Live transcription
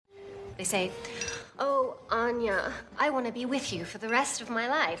They say, "Oh, Anya, I want to be with you for the rest of my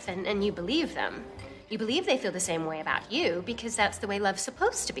life," and you believe them. You believe they feel the same way about you because that's the way love's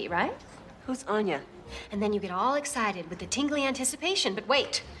supposed to be, right? Who's Anya? And then you get all excited with the tingly anticipation, but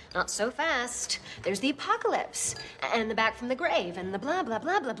wait, not so fast. There's the apocalypse, and the back from the grave, and the blah, blah,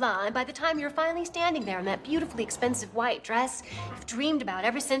 blah, blah, blah. And by the time you're finally standing there in that beautifully expensive white dress you've dreamed about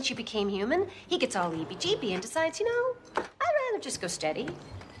ever since you became human, he gets all eepy-jeepy and decides, I'd rather just go steady.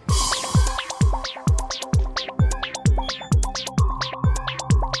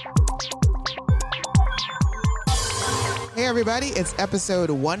 Hey everybody, it's episode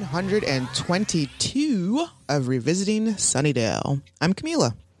 122 of Revisiting Sunnydale. I'm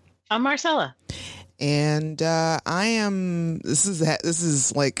Camila. I'm Marcella. And this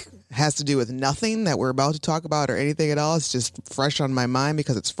is like has to do with nothing that we're about to talk about or anything at all. It's just fresh on my mind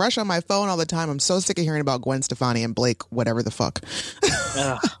because it's fresh on my phone all the time. I'm so sick of hearing about Gwen Stefani and Blake, whatever the fuck.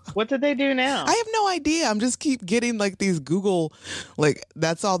 What did they do now? I have no idea. I'm just keep getting like these Google, like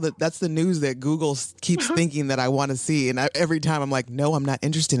that's the news that Google keeps thinking that I want to see. And every time I'm like, no, I'm not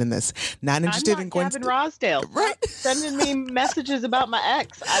interested in this. Not interested in Gwen Gavin Rossdale. Right. Stop sending me messages about my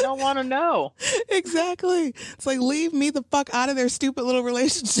ex. I don't want to know. Exactly. It's like, leave me the fuck out of their stupid little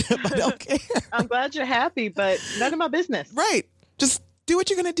relationship. I don't care. I'm glad you're happy, but none of my business. Right. Just do what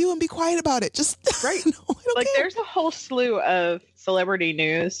you're going to do and be quiet about it. Just right. No, I don't care. There's a whole slew of celebrity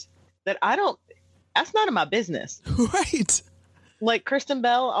news that that's none of my business. Right. Like Kristen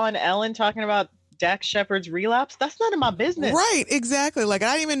Bell on Ellen talking about Dax Shepard's relapse. That's none of my business. Right. Exactly. Like,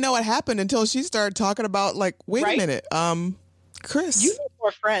 I didn't even know what happened until she started talking about, like, wait a minute. Chris. You need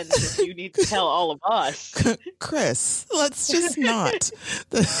more friends if you need to tell all of us. Chris, let's just not.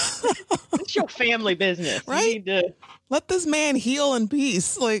 It's your family business. Right? You need to let this man heal in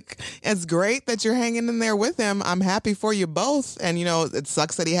peace. Like, it's great that you're hanging in there with him. I'm happy for you both. And, it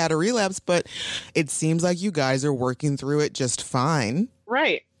sucks that he had a relapse, but it seems like you guys are working through it just fine.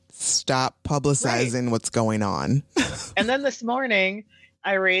 Right. Stop publicizing what's going on. And then this morning,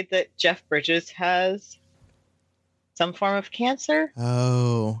 I read that Jeff Bridges has some form of cancer.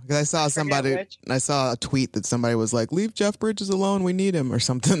 Oh, because I saw a tweet that somebody was like, leave Jeff Bridges alone, we need him, or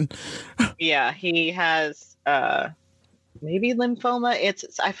something. Yeah, he has maybe lymphoma.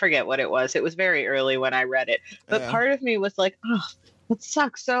 I forget what it was. It was very early when I read it. But part of me was like, oh, it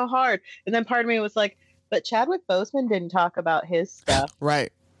sucks so hard. And then part of me was like, but Chadwick Boseman didn't talk about his stuff.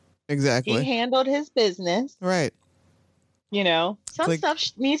 Right. Exactly. He handled his business. Right. Some stuff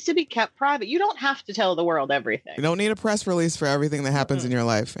needs to be kept private. You don't have to tell the world everything. You don't need a press release for everything that happens in your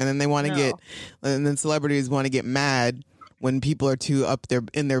life. And then they want to and then celebrities want to get mad when people are too up there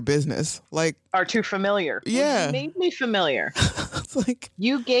in their business. Like, are too familiar. Yeah. Well, you made me familiar. It's like,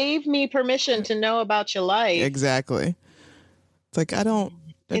 you gave me permission to know about your life. Exactly. It's like,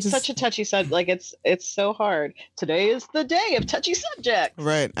 it's such a touchy subject. Like, it's so hard. Today is the day of touchy subjects.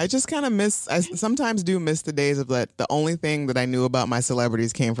 Right. I just kind of I sometimes do miss the days of that. The only thing that I knew about my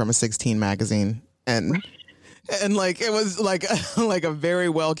celebrities came from a 16 magazine. And like, it was like a very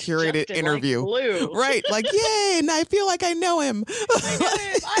well curated interview. Like Blue. Right. Like, yay. And I feel like I know him.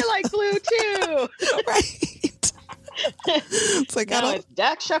 I like Blue too. Right. It's like, it's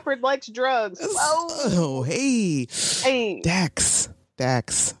Dax Shepard likes drugs. Oh, hey. Dax.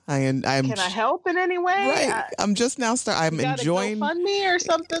 Can I help in any way? Right. I'm just now I'm enjoying GoFundMe or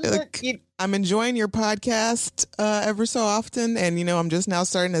something. I'm enjoying your podcast ever so often, and I'm just now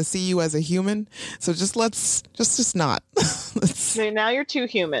starting to see you as a human. So let's not. Okay, now you're too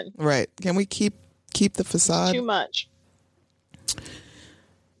human. Right. Can we keep the facade? Too much.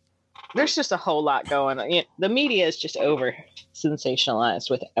 There's just a whole lot going on. The media is just over sensationalized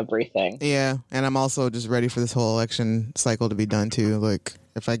with everything. Yeah, and I'm also just ready for this whole election cycle to be done too. Like,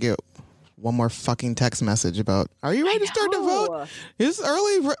 if I get one more fucking text message about, are you ready to start to vote? It's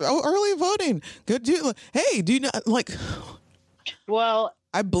early voting. Good. Hey, do you not like? Well,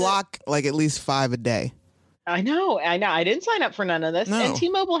 I block like at least 5 a day. I know. I didn't sign up for none of this. No. And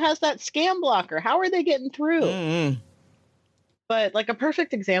T-Mobile has that scam blocker. How are they getting through? Mm-hmm. But like a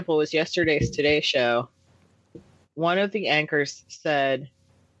perfect example was yesterday's Today Show. One of the anchors said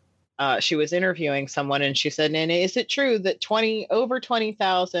she was interviewing someone, and she said, "Nana, is it true that over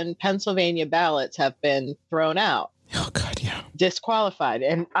 20,000 Pennsylvania ballots have been thrown out?" Oh God, yeah. Disqualified.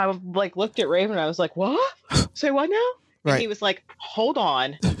 And I looked at Raven, and I was like, "What? Say what now?" Right. And he was like, "Hold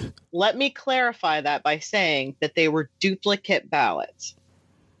on. Let me clarify that by saying that they were duplicate ballots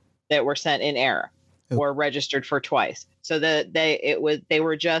that were sent in error or registered for twice. So that it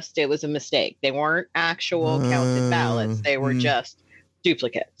was a mistake. They weren't actual counted ballots. They were just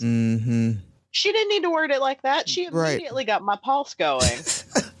duplicates." Mm-hmm. She didn't need to word it like that. She immediately got my pulse going.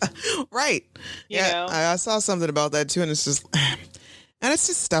 Right. You know? I saw something about that too, and it's just, and it's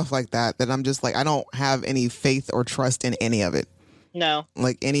just stuff like that I'm just like, I don't have any faith or trust in any of it. No.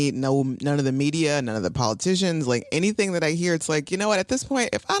 Like none of the media, none of the politicians, like anything that I hear, it's like, you know what, at this point,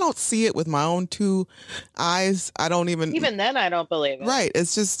 if I don't see it with my own two eyes, I don't even then I don't believe it. Right.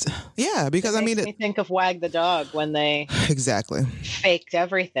 It's just, yeah, because it makes me think of Wag the Dog when they exactly faked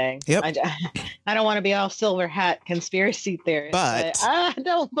everything. Yep. I don't want to be all silver hat conspiracy theorist, but I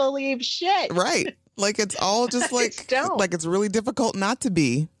don't believe shit. Right. Like it's all just like it's really difficult not to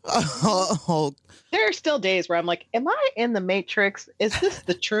be. There are still days where I'm like, am I in the Matrix? Is this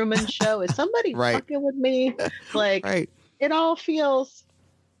the Truman Show? Is somebody fucking with me? Like, it all feels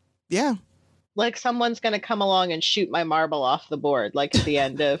like someone's going to come along and shoot my marble off the board, like at the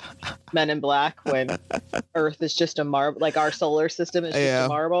end of Men in Black when Earth is just a marble, like our solar system is just a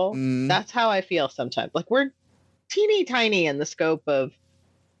marble. That's how I feel sometimes. Like we're teeny tiny in the scope of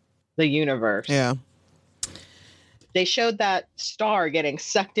the universe. Yeah. They showed that star getting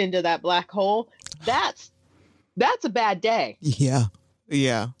sucked into that black hole. That's a bad day. Yeah.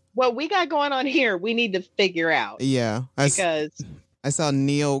 Yeah. What we got going on here, we need to figure out. Yeah. Because I saw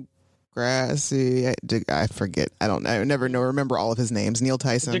Neil I forget. I never remember all of his names. Neil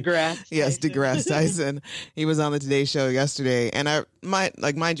Tyson. Yes, deGrasse Tyson. He was on the Today Show yesterday, and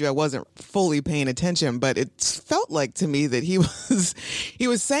mind you, I wasn't fully paying attention, but it felt like to me that he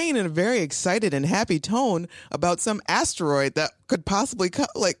was saying in a very excited and happy tone about some asteroid that could possibly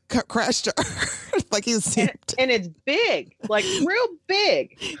crash to Earth. Like he seemed, and it's big, like real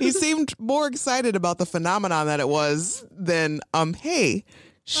big. He seemed more excited about the phenomenon that it was than hey.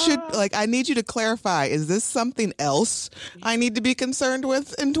 I need you to clarify, is this something else I need to be concerned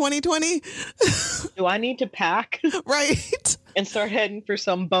with in 2020? Do I need to pack? Right. And start heading for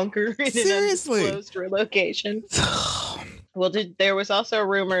some bunker in an undisclosed location? Well, there was also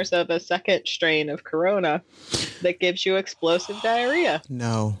rumors of a second strain of corona that gives you explosive diarrhea.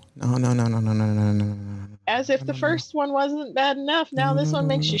 No. As if the first one wasn't bad enough. Now this one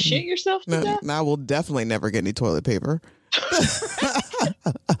makes you shit yourself to death? Now we'll definitely never get any toilet paper.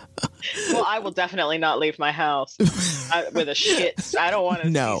 Well, I will definitely not leave my house with a shit. I don't want to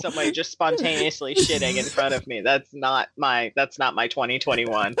see somebody just spontaneously shitting in front of me. That's not my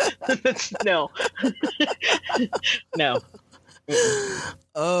 2021. No. No.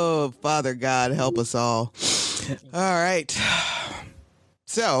 Oh, Father God, help us all. All right.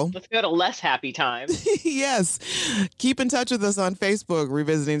 So let's go to less happy times. Yes. Keep in touch with us on Facebook,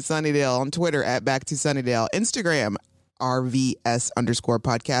 Revisiting Sunnydale, on Twitter at Back to Sunnydale, Instagram,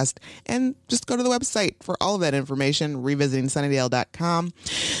 RVS_podcast, and just go to the website for all of that information, revisitingsunnydale.com.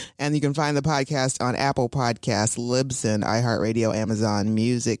 And you can find the podcast on Apple Podcasts, Libsyn, iHeartRadio, Amazon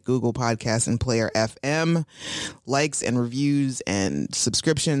Music, Google Podcasts, and Player FM. Likes and reviews and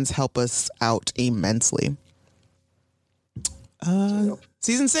subscriptions help us out immensely.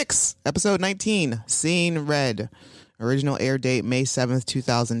 Season 6, episode 19, Seeing Red. Original air date May 7th,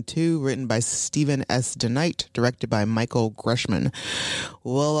 2002. Written by Stephen S. DeKnight. Directed by Michael Greshman.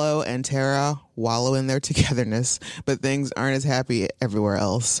 Willow and Tara wallow in their togetherness, but things aren't as happy everywhere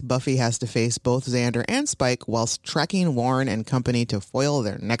else. Buffy has to face both Xander and Spike whilst tracking Warren and company to foil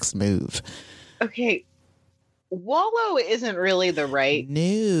their next move. Okay. Wallow isn't really the right...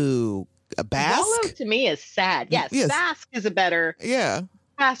 No. Bask? Wallow to me is sad. Yes. Bask is a better... Yeah.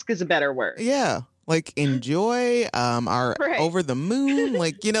 Bask is a better word. Yeah. Like enjoy, are over the moon,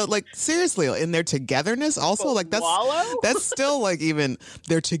 like, you know, like seriously, in their togetherness also, but like that's still like even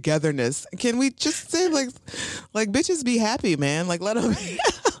their togetherness. Can we just say like bitches be happy, man? Like let them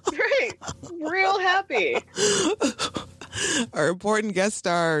be real happy. Our important guest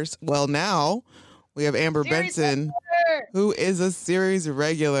stars. Well, now we have Amber Benson, who is a series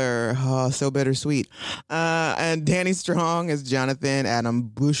regular. Oh, so bittersweet. And Danny Strong as Jonathan, Adam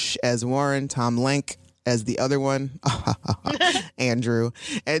Bush as Warren, Tom Lenk as the other one, Andrew,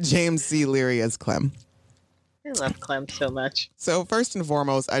 and James C. Leary as Clem. I love Clem so much. So first and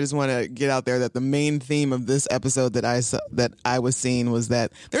foremost, I just want to get out there that the main theme of this episode that I was seeing was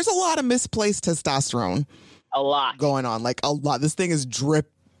that there's a lot of misplaced testosterone. A lot. Going on. Like a lot. This thing is dripping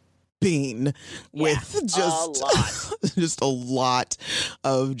with just a lot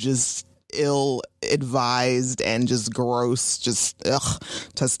of just ill-advised and just gross,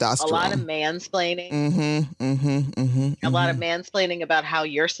 testosterone. A lot of mansplaining. A lot of mansplaining about how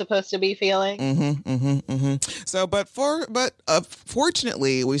you're supposed to be feeling. So,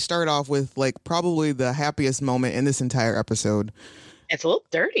 fortunately, we start off with like probably the happiest moment in this entire episode. It's a little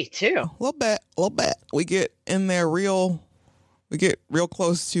dirty too. A little bit. We get in there real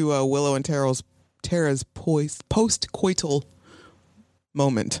close to Willow and Tara's post-coital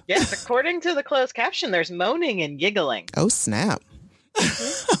moment. Yes, according to the closed caption, there's moaning and giggling. Oh, snap.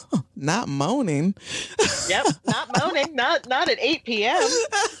 Not moaning. Yep, not moaning. Not at 8 p.m.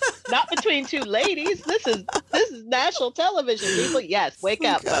 Not between two ladies. This is national television, people. Yes, wake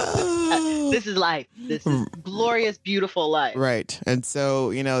up, folks. This is life. This is glorious, beautiful life. Right. And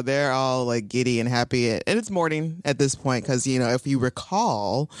so, they're all like giddy and happy. And it's morning at this point because, if you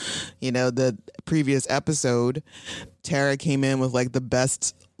recall, the previous episode, Tara came in with like the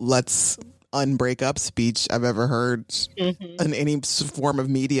best let's unbreak up speech I've ever heard in any form of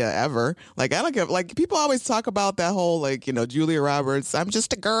media ever. Like, I don't get, like, people always talk about that whole, like, Julia Roberts, I'm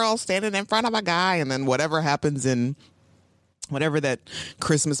just a girl standing in front of a guy, and then whatever happens in whatever that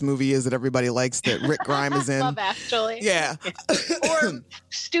Christmas movie is that everybody likes that Rick Grimes is in. Love Actually. Yeah. Or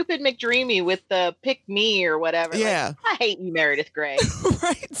Stupid McDreamy with the Pick Me or whatever. Yeah. Like, I hate you, Meredith Grey.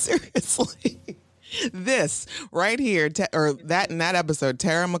 Right, seriously. This right here, or that in that episode,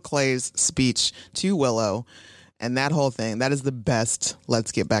 Tara McClay's speech to Willow, and that whole thing, that is the best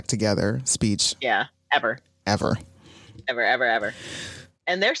 "Let's get back together" speech. Yeah, ever.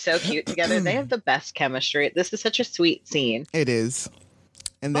 And they're so cute together. They have the best chemistry. This is such a sweet scene. It is.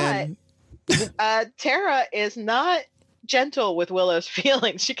 And then Tara is not gentle with Willow's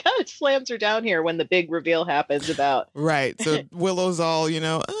feelings. She kind of slams her down here when the big reveal happens about. Right. So Willow's all, I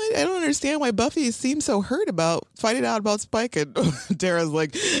don't understand why Buffy seems so hurt about finding out about Spike. And Tara's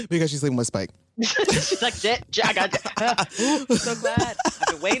like, because she's sleeping with Spike. She's like, I got so glad. I've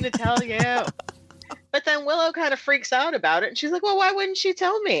been waiting to tell you. But then Willow kind of freaks out about it. And she's like, well, why wouldn't she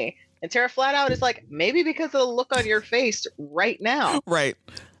tell me? And Tara flat out is like, maybe because of the look on your face right now. Right.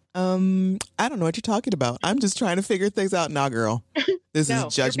 I don't know what you're talking about. I'm just trying to figure things out. Nah, girl. This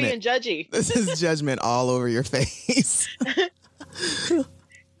is judgment. You're being judgy. This is judgment all over your face.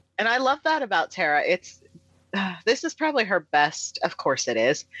 And I love that about Tara. This is probably her best, of course it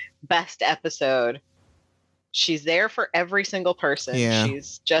is, best episode. She's there for every single person. Yeah.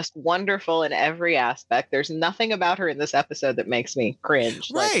 She's just wonderful in every aspect. There's nothing about her in this episode that makes me cringe.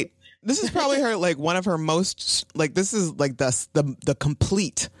 Right. This is probably her, like, one of her most, like, this is like the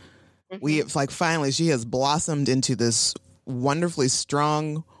complete. We have, like, finally she has blossomed into this wonderfully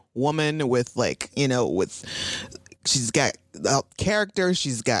strong woman with, like, she's got character,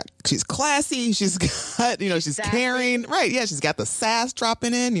 she's classy, she's got, she's caring. Right. Yeah. She's got the sass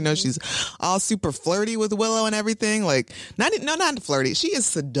dropping in, she's all super flirty with Willow and everything. Like, not flirty. She is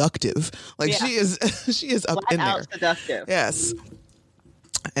seductive. Like, she is up in there. Seductive. Yes.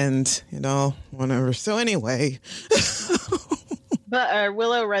 And, whatever. So anyway. But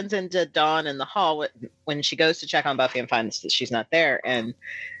Willow runs into Dawn in the hall when she goes to check on Buffy and finds that she's not there. And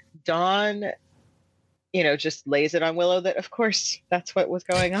Dawn, just lays it on Willow that, of course, that's what was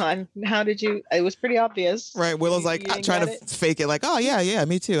going on. How did you? It was pretty obvious. Right. Willow's like trying to fake it. Like, oh, yeah,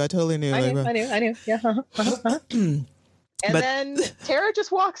 me too. I totally knew. I knew. Yeah. And then Tara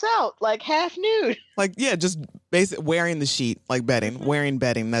just walks out, like, half nude. Like, yeah, just basically wearing the sheet, like wearing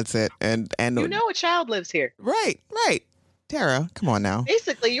bedding. That's it. And a child lives here. Right. Tara, come on now.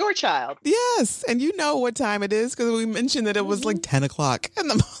 Basically, your child. Yes, and you know what time it is because we mentioned that it was like 10 o'clock, and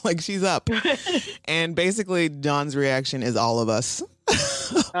like she's up. And basically, Dawn's reaction is all of us.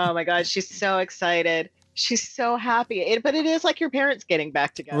 Oh my God, she's so excited. She's so happy. But it is like your parents getting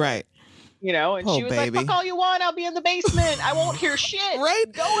back together. Right. And she was like, fuck all you want. I'll be in the basement. I won't hear shit. Right.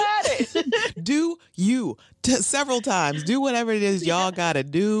 Go at it. Do you several times. Do whatever it is y'all got to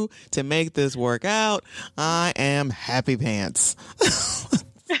do to make this work out. I am happy pants.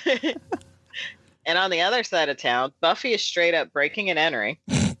 And on the other side of town, Buffy is straight up breaking and entering.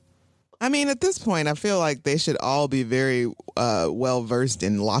 I mean, at this point, I feel like they should all be very well versed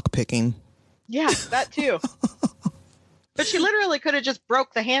in lock picking. Yeah, that too. But she literally could have just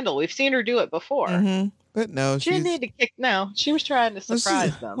broke the handle. We've seen her do it before. Mm-hmm. But no, she didn't need to kick. No, she was trying to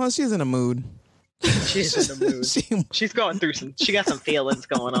surprise them. Well, she's in a mood. She's in a mood. She's going through she got some feelings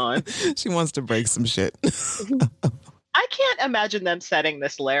going on. She wants to break some shit. I can't imagine them setting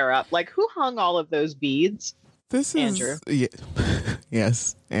this lair up. Like, who hung all of those beads? This is Andrew. Yeah,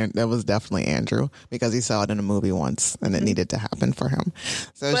 yes, and that was definitely Andrew because he saw it in a movie once, and it needed to happen for him.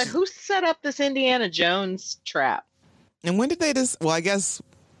 So, but who set up this Indiana Jones trap? And when did they just? Well, I guess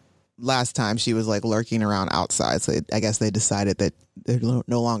last time she was like lurking around outside, so I guess they decided that they're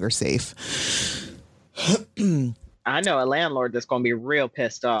no longer safe. I know a landlord that's going to be real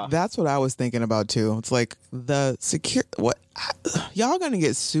pissed off. That's what I was thinking about too. It's like the y'all gonna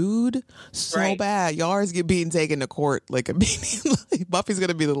get sued so bad. Y'all are being taken to court like immediately. Buffy's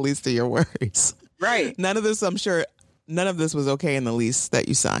gonna be the least of your worries. Right. I'm sure none of this was okay in the lease that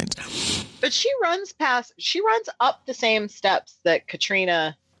you signed. But she runs up the same steps that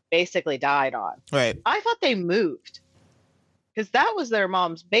Katrina basically died on. Right. I thought they moved because that was their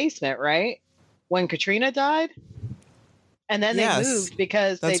mom's basement, right? When Katrina died. And then they moved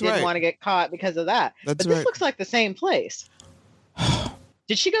because they didn't want to get caught because of that. But this looks like the same place.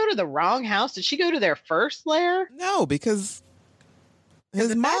 Did she go to the wrong house? Did she go to their first lair? No, because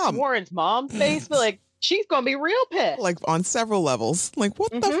his mom. That's Warren's mom's basement. Like, she's going to be real pissed. Like, on several levels. Like,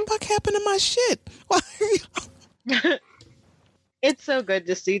 what the fuck happened to my shit? Why are you... It's so good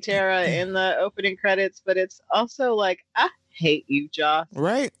to see Tara in the opening credits, but it's also like, I hate you, Joss.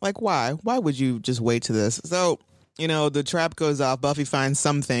 Right? Like, why? Why would you just wait to this? So... You know, the trap goes off. Buffy finds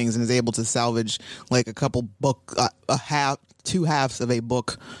some things and is able to salvage like a couple two halves of a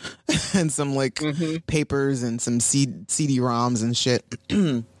book and some like papers and some CD-ROMs and shit.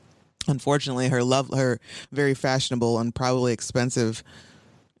 Unfortunately, her very fashionable and probably expensive,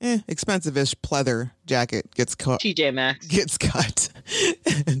 expensive-ish pleather jacket gets cut. TJ Maxx gets cut,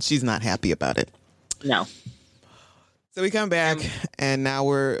 and she's not happy about it. No. So we come back, and now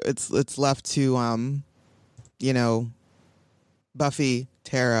it's left to you know, Buffy,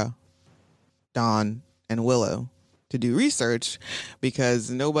 Tara, Dawn, and Willow to do research because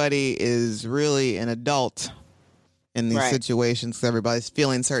nobody is really an adult in these situations because everybody's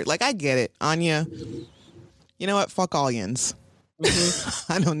feelings hurt. Like, I get it. Anya, you know what? Fuck all yins.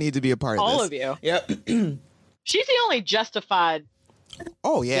 I don't need to be a part of this. All of you. Yep. She's the only justified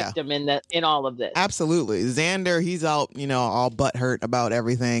victim in all of this. Absolutely. Xander, he's out, you know, all butthurt about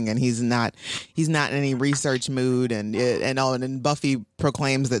everything, and he's not in any research mood, and Buffy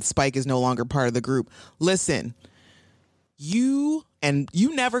proclaims that Spike is no longer part of the group. Listen, you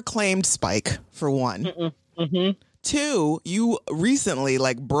never claimed Spike, for one. Two, you recently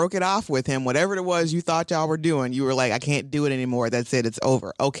like broke it off with him. Whatever it was you thought y'all were doing, you were like, I can't do it anymore. That's it. It's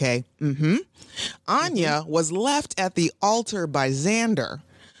over. Okay. Anya was left at the altar by Xander.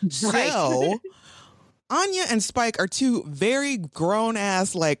 So Anya and Spike are two very grown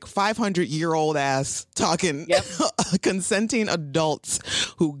ass, like 500-year-old ass talking, consenting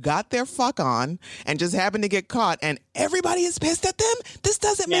adults who got their fuck on and just happened to get caught, and everybody is pissed at them. This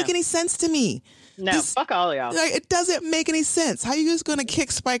doesn't make any sense to me. No, fuck all y'all. Like, it doesn't make any sense. How are you just going to kick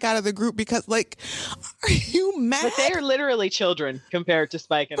Spike out of the group? Because, like, are you mad? But they are literally children compared to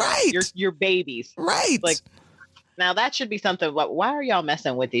Spike and you're babies. Right. Like, now that should be something. Why are y'all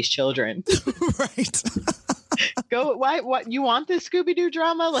messing with these children? Right. What you want this Scooby-Doo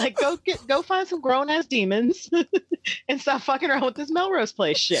drama? Like, go find some grown-ass demons and stop fucking around with this Melrose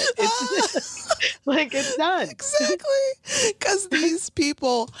Place shit. It's like, it's done. Exactly. Because these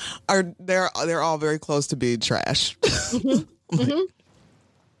people they're all very close to being trash.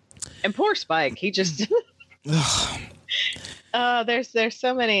 And poor Spike, he just there's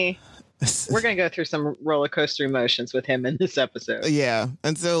so many. We're gonna go through some roller coaster emotions with him in this episode. Yeah.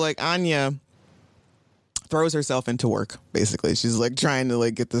 And so, like, Anya throws herself into work, basically. She's like trying to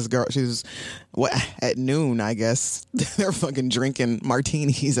like get this girl. She's at noon, I guess. They're fucking drinking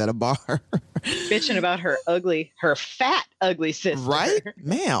martinis at a bar. Bitching about her fat, ugly sister. Right?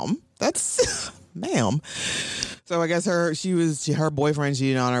 Ma'am. That's ma'am. So I guess her boyfriend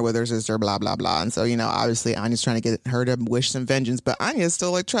cheated on her with her sister, blah, blah, blah. And so, you know, obviously Anya's trying to get her to wish some vengeance, but Anya's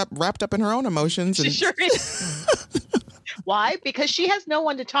still like wrapped up in her own emotions. She sure is. Why? Because she has no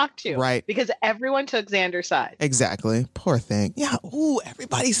one to talk to. Right. Because everyone took Xander's side. Exactly. Poor thing. Yeah. Ooh,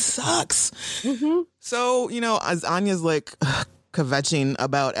 everybody sucks. So, you know, as Anya's like kvetching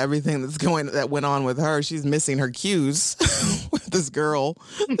about everything that went on with her, she's missing her cues with this girl.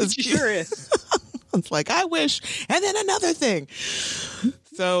 She sure is. It's like, I wish. And then another thing.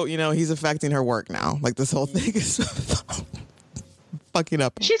 So, you know, he's affecting her work now. Like, this whole thing is fucking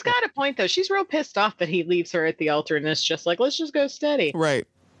up. She's got a point, though. She's real pissed off that he leaves her at the altar, and it's just like, let's just go steady. Right.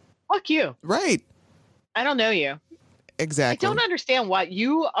 Fuck you. Right. I don't know you. Exactly. I don't understand why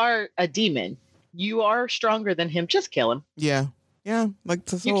you are a demon. You are stronger than him. Just kill him. Yeah. Yeah. Like,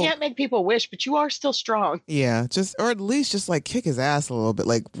 you can't make people wish, but you are still strong. Yeah. Or at least just like kick his ass a little bit,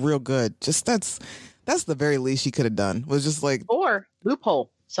 like real good. Just that's the very least she could have done, was just like, or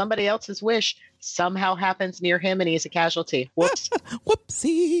loophole. Somebody else's wish somehow happens near him and he's a casualty. Whoops.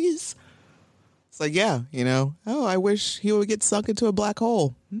 Whoopsies. It's like, yeah, you know, I wish he would get sunk into a black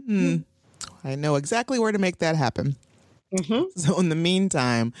hole. I know exactly where to make that happen. So in the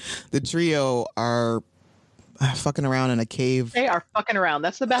meantime, the trio are fucking around in a cave. They are fucking around.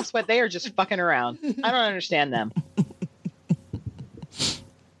 That's the best way. They are just fucking around. I don't understand them.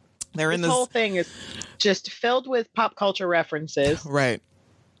 They're in this whole thing is just filled with pop culture references. Right.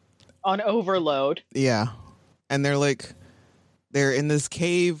 On overload. Yeah. And they're in this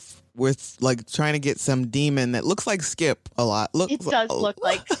cave with like trying to get some demon that looks like Skip a lot. It does look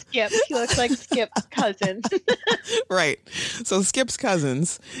like Skip. He looks like Skip's cousin. Right. So Skip's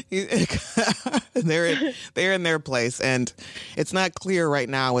cousins, they're in their place, and it's not clear right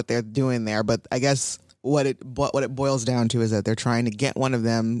now what they're doing there. But I guess what it boils down to is that they're trying to get one of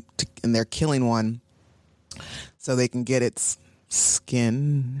them, and they're killing one so they can get its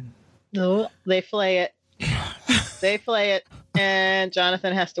skin. No, they flay it. They flay it, and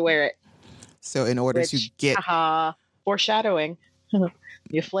Jonathan has to wear it. So in order to get foreshadowing,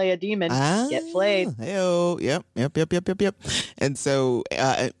 you flay a demon, get flayed. Hey-o. Yep. And so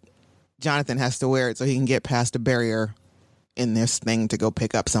Jonathan has to wear it so he can get past a barrier in this thing to go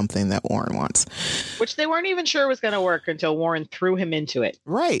pick up something that Warren wants. Which they weren't even sure was going to work until Warren threw him into it.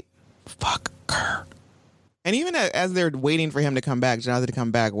 Right. Fuck her. And even as they're waiting for him to come back, Jonathan to come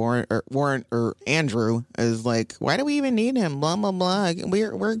back, Warren or Andrew is like, "Why do we even need him? Blah blah blah.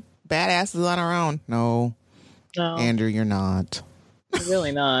 We're badasses on our own." No, Andrew, you're not. You're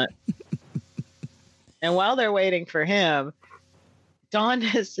really not. And while they're waiting for him, Dawn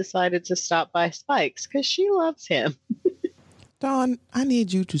has decided to stop by Spike's because she loves him. Dawn, I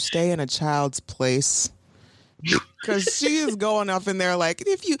need you to stay in a child's place. Because she is going up in there like,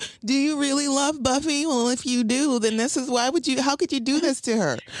 do you really love Buffy? Well, if you do, then how could you do this to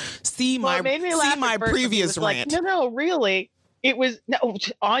her? See my previous rant. Like, no, really. It was, no,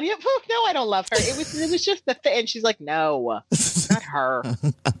 Anya? No, I don't love her. It was just the thing. And she's like, no, not her.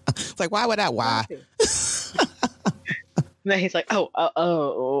 It's like, why would I? Why? And then he's like, well,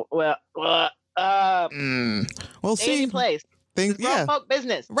 see. Place. Things, yeah, folk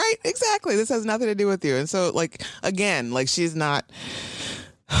business, right? Exactly. This has nothing to do with you. And so, like, again, like, she's not.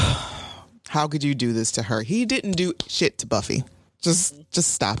 How could you do this to her? He didn't do shit to Buffy. Just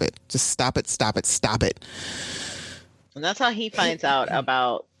stop it. Just stop it. And that's how he finds out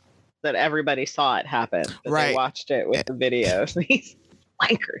about that. Everybody saw it happen. Right. They watched it with the videos. These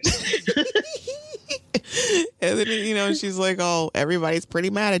wankers. And then, she's like, "Oh, everybody's pretty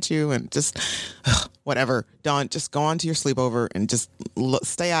mad at you," and just whatever. Dawn, just go on to your sleepover and just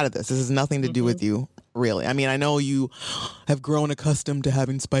stay out of this. This has nothing to do with you, really. I mean, I know you have grown accustomed to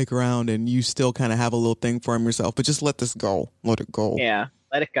having Spike around, and you still kind of have a little thing for him yourself. But just let this go. Let it go. Yeah,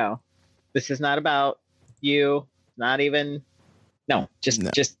 let it go. This is not about you. Not even. No, just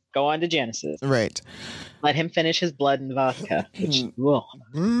go on to Genesis. Right. Let him finish his blood and vodka.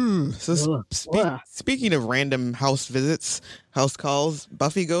 Speaking of random house visits, house calls,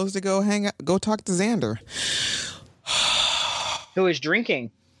 Buffy goes to go talk to Xander, who is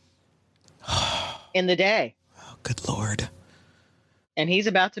drinking in the day. Oh, good Lord. And he's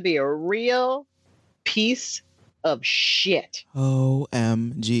about to be a real piece of shit.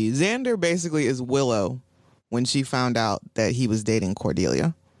 OMG. Xander basically is Willow when she found out that he was dating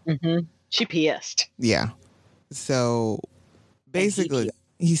Cordelia. Mm-hmm. She pissed. Yeah. So basically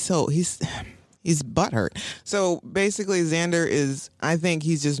he's butthurt. So basically Xander I think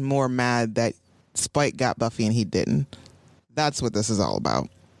he's just more mad that Spike got Buffy and he didn't. That's what this is all about,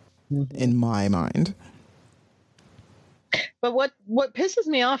 in my mind. But what pisses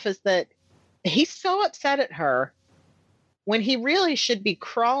me off is that he's so upset at her when he really should be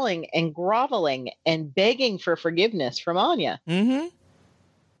crawling and groveling and begging for forgiveness from Anya. Mm-hmm.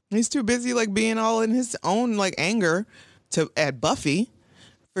 He's too busy like being all in his own like anger at Buffy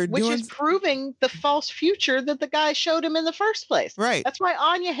which is proving the false future that the guy showed him in the first place. Right. That's why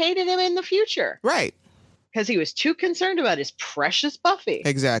Anya hated him in the future. Right. Because he was too concerned about his precious Buffy.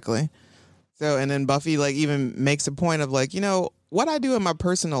 Exactly. So, and then Buffy like even makes a point of like, what I do in my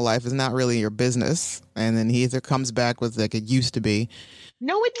personal life is not really your business. And then he either comes back with like, it used to be.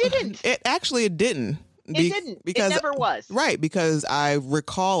 No, it didn't. It didn't. It didn't. Because, it never was. Right. Because I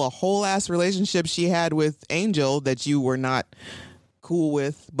recall a whole ass relationship she had with Angel that you were not cool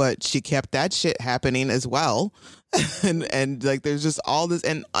with, but she kept that shit happening as well. and like there's just all this.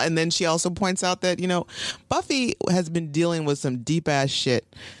 And then she also points out that, Buffy has been dealing with some deep ass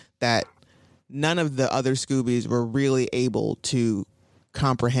shit that none of the other Scoobies were really able to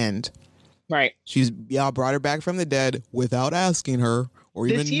comprehend. Right. Y'all brought her back from the dead without asking her or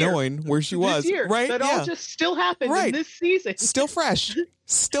even knowing where she was. Right. That all just still happened in this season. Still fresh.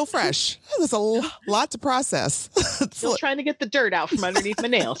 There's a lot to process. Still trying to get the dirt out from underneath my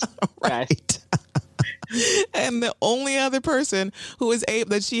nails. Right. And the only other person who is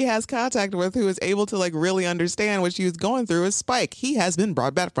that she has contact with who is able to like really understand what she was going through is Spike. He has been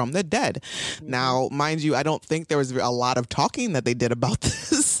brought back from the dead. Mm-hmm. Now, mind you, I don't think there was a lot of talking that they did about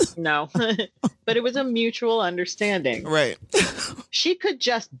this. No, but it was a mutual understanding. Right. She could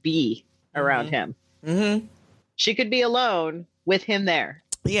just be around him. Mm-hmm. She could be alone with him there.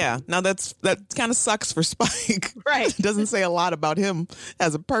 Yeah. Now that kind of sucks for Spike. Right. It doesn't say a lot about him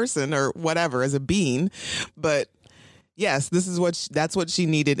as a person or whatever, as a being. But yes, that's what she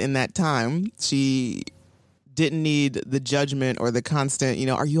needed in that time. She didn't need the judgment or the constant,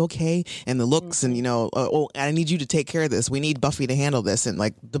 are you okay? And the looks and, oh, I need you to take care of this. We need Buffy to handle this. And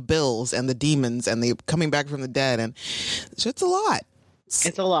like the bills and the demons and the coming back from the dead. And it's a lot.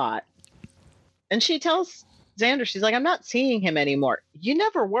 It's a lot. And she tells Xander, she's like, I'm not seeing him anymore. You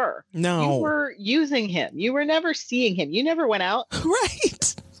never were. No. You were using him. You were never seeing him. You never went out.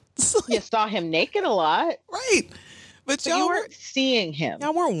 Right. You saw him naked a lot. Right. But y'all you weren't seeing him.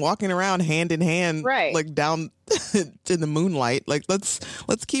 Y'all weren't walking around hand in hand, right? Like down in the moonlight. Like let's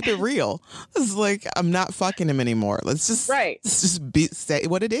keep it real. It's like I'm not fucking him anymore. Let's just say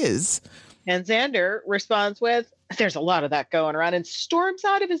what it is. And Xander responds with, "There's a lot of that going around," and storms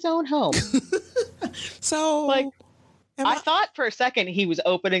out of his own home. So, like, I thought for a second he was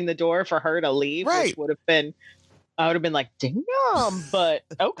opening the door for her to leave, right? Which would have been, I would have been like, "Ding dong," but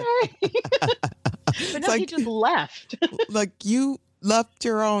okay. But no, like, he just left. Like, you left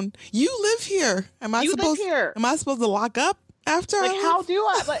your own. You live here. Am I supposed to lock up after? Like, how do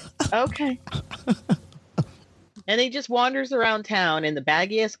I? Like, okay. And he just wanders around town in the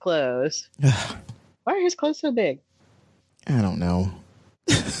baggiest clothes. Why are his clothes so big? I don't know.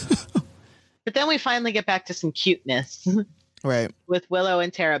 But then we finally get back to some cuteness. Right. With Willow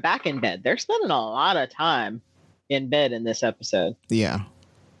and Tara back in bed. They're spending a lot of time in bed in this episode. Yeah.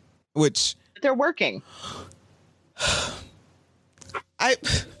 Which... They're working. I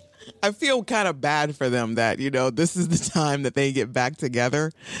feel kind of bad for them that, this is the time that they get back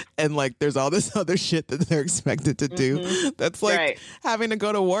together and like there's all this other shit that they're expected to do. Mm-hmm. That's like having to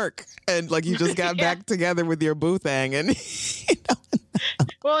go to work and like you just got back together with your boo thing and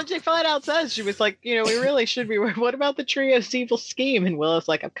Well, and she flat out says, she was like, we really should be. What about the trio's evil scheme? And Willow's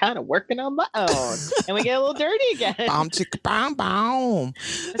like, I'm kind of working on my own. And we get a little dirty again. Boom, chicka, boom, boom.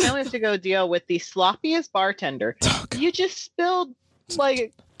 But then we have to go deal with the sloppiest bartender. You just spilled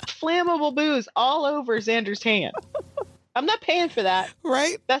like flammable booze all over Xander's hand. I'm not paying for that.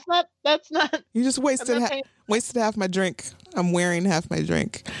 Right? That's not. You just wasted half my drink. I'm wearing half my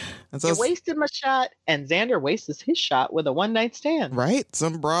drink. And so you wasted my shot, and Xander wastes his shot with a one-night stand. Right?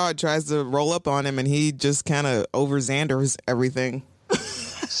 Some broad tries to roll up on him, and he just kind of over Xanders everything.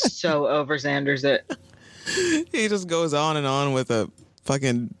 So over Xanders it. He just goes on and on with a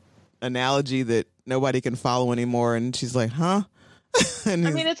fucking analogy that nobody can follow anymore, and she's like, huh? And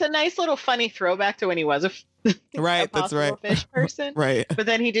I mean, it's a nice little funny throwback to when he was a that's right. fish person. Right. But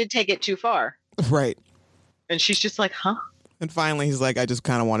then he did take it too far. Right. And she's just like, huh? And finally he's like, I just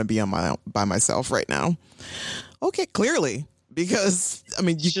kind of want to be by myself right now. Okay, clearly. Because, I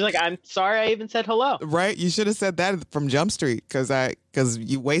mean... She's like, I'm sorry I even said hello. Right? You should have said that from Jump Street because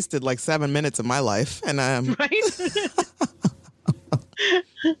you wasted like 7 minutes of my life. And Right?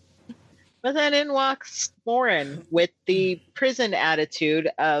 But then in walks Warren with the prison attitude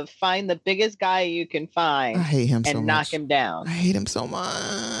of find the biggest guy you can find. I hate him so much. And knock him down. I hate him so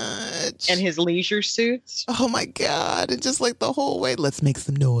much. And his leisure suits. Oh my God. And just like the whole way, let's make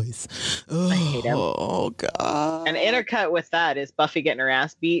some noise. I hate him. Oh God. And intercut with that is Buffy getting her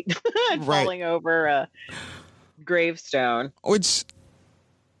ass beat and falling over a gravestone. Which...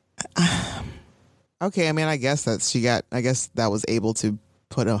 okay, I mean, I guess that was able to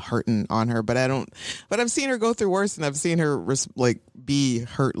put a hurting on her, but I've seen her go through worse, and I've seen her like be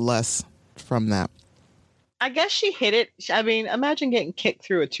hurt less from that. I guess she hit it. I mean, imagine getting kicked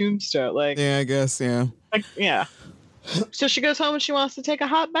through a tombstone. Like, yeah, I guess, yeah. Like, yeah. So she goes home and she wants to take a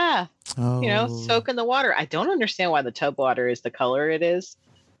hot bath. Oh. Soak in the water. I don't understand why the tub water is the color it is.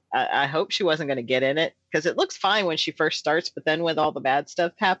 I hope she wasn't going to get in it because it looks fine when she first starts, but then when all the bad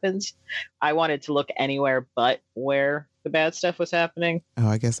stuff happens, I wanted to look anywhere but where the bad stuff was happening. Oh,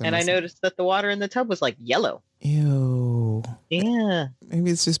 I guess. I noticed that the water in the tub was like yellow. Ew. Yeah.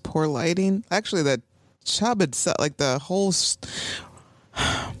 Maybe it's just poor lighting. Actually, that tub itself, like the whole.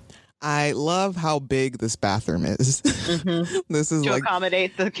 I love how big this bathroom is. Mm-hmm. This is to like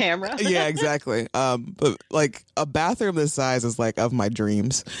accommodate the camera. Yeah, exactly. But like a bathroom this size is like of my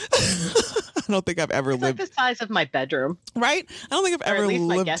dreams. I don't think I've ever lived like the size of my bedroom. Right? I don't think I've ever at least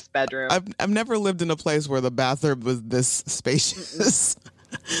lived my guest bedroom. I've never lived in a place where the bathroom was this spacious.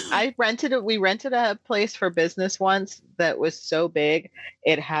 We rented a place for business once that was so big.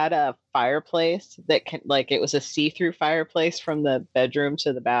 It had a fireplace that it was a see-through fireplace from the bedroom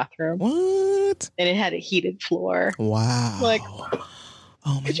to the bathroom. What? And it had a heated floor. Wow. Like,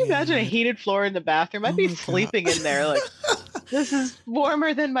 could you imagine a heated floor in the bathroom? I'd be sleeping in there like This is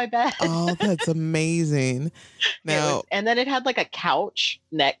warmer than my bed. Oh, that's amazing. Now, And then it had like a couch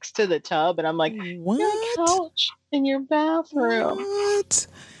next to the tub, and I'm like, what? "Your couch in your bathroom? What?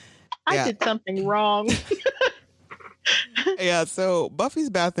 I did something wrong." Yeah, so Buffy's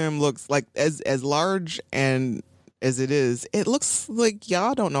bathroom looks like as large and as it looks like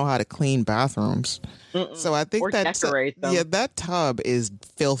y'all don't know how to clean bathrooms. So I think or decorate them. Yeah, that tub is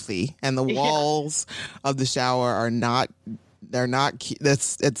filthy, and the walls of the shower are not. They're not.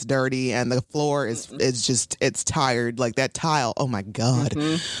 It's dirty, and the floor is just it's tired. Like that tile. Oh my god.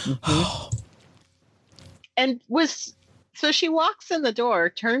 And so she walks in the door,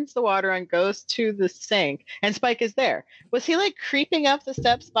 turns the water on, goes to the sink, and Spike is there. Was he like creeping up the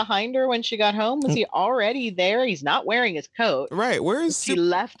steps behind her when she got home? Was he already there? He's not wearing his coat. Right. He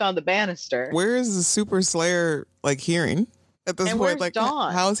left on the banister. Where is the Super Slayer like hearing at this point? Like,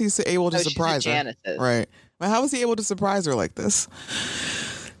 Dawn? how is he able to surprise her? Janice's. Right. How is he able to surprise her like this?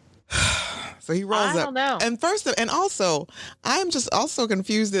 So he rolls up. I don't know. And also, I'm just also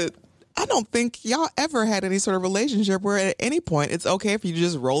confused that I don't think y'all ever had any sort of relationship where at any point it's okay if you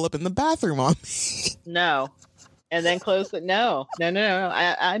just roll up in the bathroom on me. No. And then close it. No.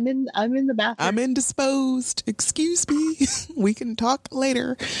 I'm in the bathroom. I'm indisposed. Excuse me. We can talk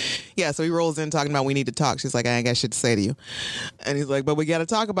later. Yeah, so he rolls in talking about we need to talk. She's like, I ain't got shit to say to you. And he's like, but we got to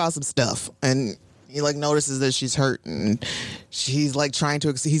talk about some stuff. And he like notices that she's hurt, and she's like trying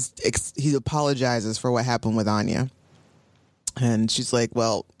to he apologizes for what happened with Anya. And she's like,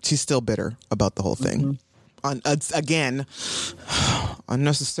 well, she's still bitter about the whole thing. Again,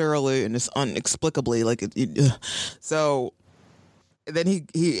 unnecessarily and just inexplicably. So then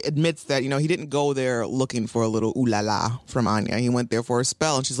he admits that, he didn't go there looking for a little ooh la la from Anya. He went there for a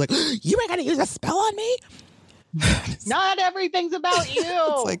spell. And she's like, you ain't going to use a spell on me? Not everything's about you.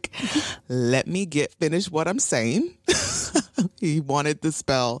 It's like, let me finish what I'm saying. He wanted the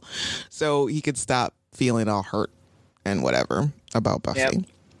spell so he could stop feeling all hurt and whatever about Buffy. Yep.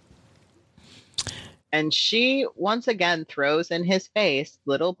 And she once again throws in his face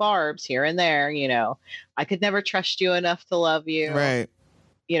little barbs here and there, I could never trust you enough to love you. Right.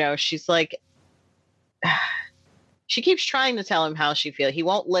 She's like, she keeps trying to tell him how she feels. He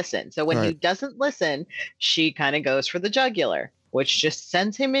won't listen. So when he doesn't listen, she kind of goes for the jugular, which just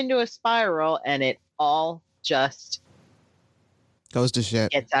sends him into a spiral, and it all just goes to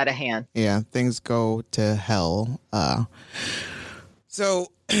shit. Gets out of hand. Yeah, things go to hell. So,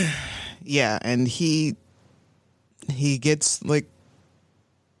 yeah, and he gets like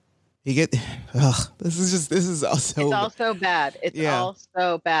this is also it's all so bad. It's all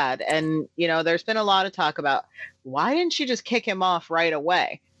so bad. And there's been a lot of talk about why didn't she just kick him off right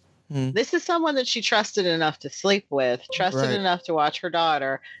away? This is someone that she trusted enough to sleep with, trusted enough to watch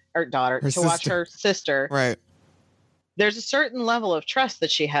watch her sister. Right. There's a certain level of trust that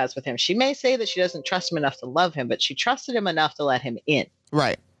she has with him. She may say that she doesn't trust him enough to love him, but she trusted him enough to let him in.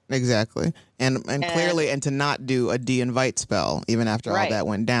 Right. Exactly. And clearly, and to not do a de-invite spell even after all that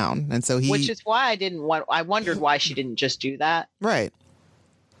went down. And so which is why I wondered why she didn't just do that. Right.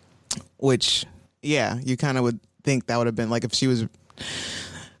 Which, yeah, you kind of would think that would have been like if she was.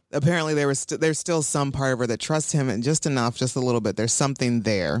 Apparently, there's still some part of her that trusts him, and just enough, just a little bit. There's something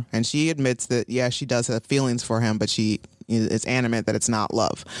there, and she admits that she does have feelings for him, but she is adamant that it's not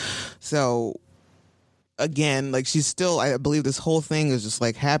love. So, again, like she's still. I believe this whole thing is just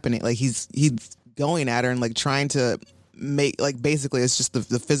like happening. Like he's going at her and like trying to make basically it's just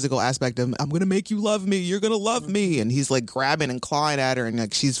the physical aspect of I'm gonna make you love me. You're gonna love me, and he's like grabbing and clawing at her, and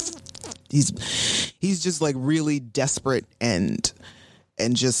like he's just like really desperate and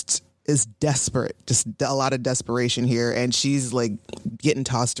just is desperate, just a lot of desperation here, and she's like getting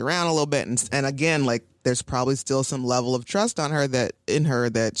tossed around a little bit, and again, like there's probably still some level of trust in her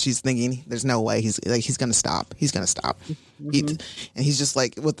that she's thinking there's no way he's gonna stop. And he's just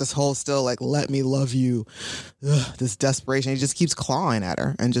like with this whole still like let me love you, this desperation. He just keeps clawing at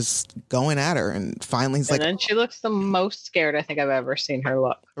her and just going at her, and finally he's and then she looks the most scared I think I've ever seen her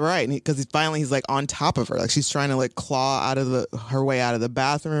look. Right, because he's like on top of her, like she's trying to like claw out of her way out of the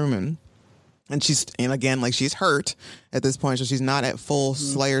bathroom, and she's again like she's hurt at this point, so she's not at full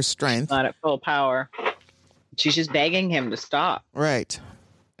Slayer strength, not at full power. She's just begging him to stop. Right,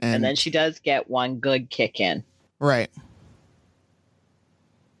 and then she does get one good kick in. Right.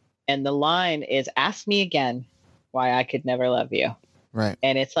 And the line is, ask me again why I could never love you. Right.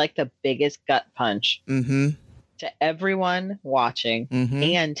 And it's like the biggest gut punch to everyone watching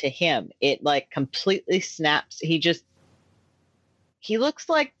and to him. It like completely snaps. He looks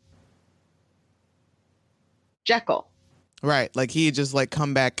like Jekyll. Right. Like he just like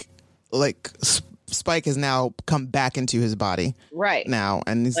come back like Spike has now come back into his body right now,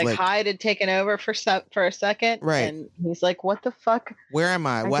 and he's like Hyde had taken over for a second, right? And he's like, "What the fuck? Where am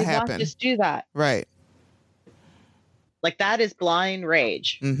I? What did happened? Not just do that, right?" Like that is blind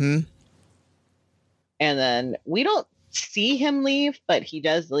rage. Mm-hmm. And then we don't see him leave, but he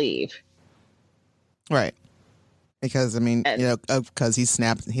does leave. Right. Because, I mean, because he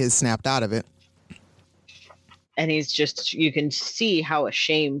has snapped out of it. And he's just, you can see how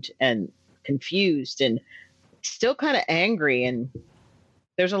ashamed and confused and still kind of angry. And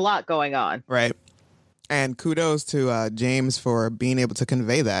there's a lot going on. Right. And kudos to James for being able to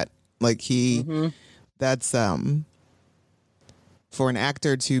convey that. Like that's, for an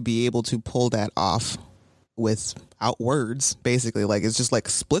actor to be able to pull that off without words, basically, like it's just like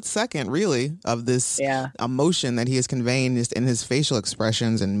split second really of this emotion that he is conveying just in his facial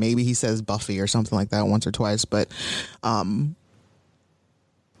expressions, and maybe he says Buffy or something like that once or twice, but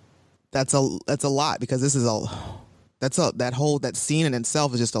that's a lot, because this is that scene in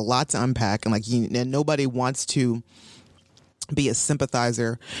itself is just a lot to unpack, and like and nobody wants to be a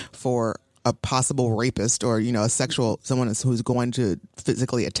sympathizer for a possible rapist or someone who's going to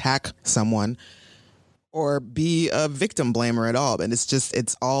physically attack someone, or be a victim blamer at all. And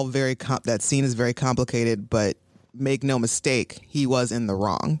it's all very, that scene is very complicated, but make no mistake, he was in the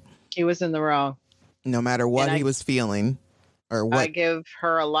wrong. He was in the wrong. No matter what he was feeling or what. I give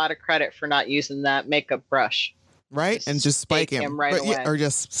her a lot of credit for not using that makeup brush. Right? And just spike him. Right away. Yeah, or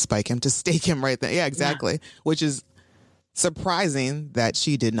just spike him, just stake him right there. Yeah, exactly. Yeah. Which is surprising that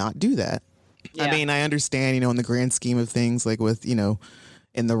she did not do that. Yeah. I mean, I understand, in the grand scheme of things, like with, in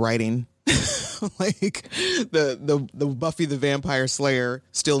the writing, like the Buffy the Vampire Slayer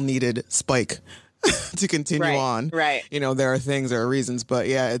still needed Spike to continue on. Right. There are reasons, but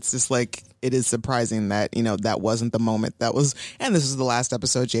yeah, it's just like, it is surprising that, that wasn't the moment and this is the last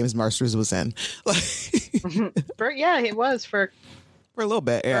episode James Marsters was in. He was for a little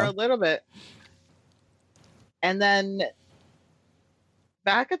bit. Yeah. For a little bit. And then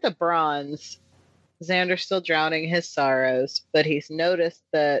back at the Bronze, Xander's still drowning his sorrows, but he's noticed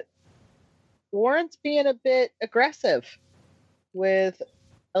that Warren's being a bit aggressive with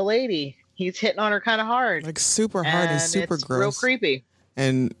a lady. He's hitting on her kind of hard. Like super hard and super it's gross. Real creepy.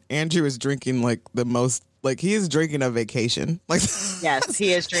 And Andrew is drinking like the most, like he is drinking a vacation. Like yes,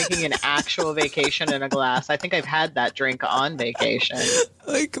 he is drinking an actual vacation in a glass. I think I've had that drink on vacation.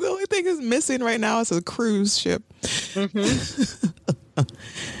 Like the only thing is missing right now is a cruise ship.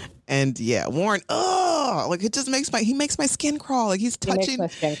 And yeah, Warren, like it just makes my skin crawl. Like he's touching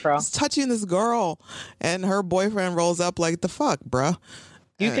this girl, and her boyfriend rolls up like, the fuck, bruh.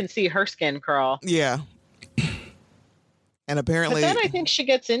 You can see her skin crawl. Yeah. And apparently, but then I think she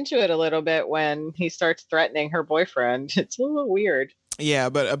gets into it a little bit when he starts threatening her boyfriend. It's a little weird. Yeah,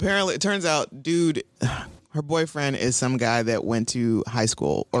 but apparently it turns out, dude, her boyfriend is some guy that went to high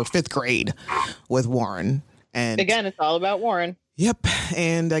school or 5th grade with Warren. And again, it's all about Warren. Yep.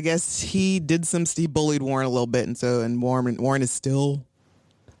 And I guess he bullied Warren a little bit. And Warren is still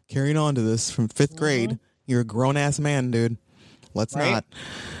carrying on to this from 5th grade. You're a grown ass man, dude. Let's not.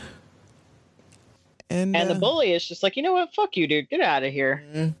 And the bully is just like, you know what? Fuck you, dude. Get out of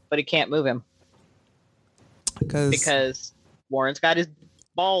here. But he can't move him. Because Warren's got his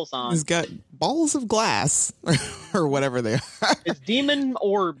balls on. He's got balls of glass or whatever they are. It's demon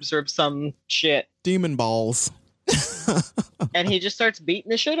orbs or some shit. Demon balls. And he just starts beating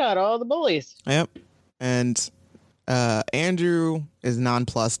the shit out of all the bullies. Yep. And Andrew is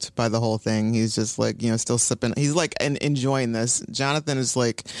nonplussed by the whole thing. He's just like, still sipping. He's like enjoying this. Jonathan is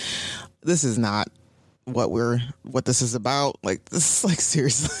like, this is not what this is about. Like, this is like,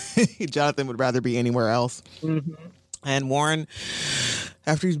 seriously. Jonathan would rather be anywhere else. And Warren,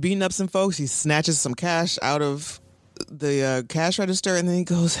 after he's beating up some folks, he snatches some cash out of the cash register, and then he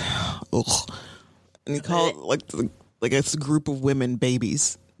goes, ugh. And he called like it's a group of women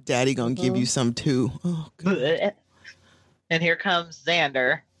babies. Daddy gonna give you some too. Oh, God. And here comes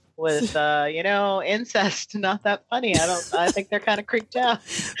Xander with incest. Not that funny. I think they're kind of creeped out.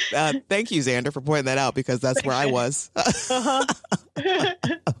 Thank you, Xander, for pointing that out, because that's where I was.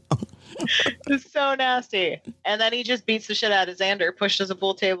 It's so nasty. And then he just beats the shit out of Xander, pushes a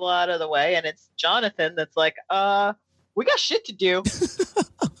pool table out of the way, and it's Jonathan that's like, we got shit to do.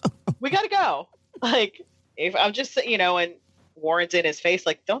 We gotta go. Like, if I'm just, and Warren's in his face,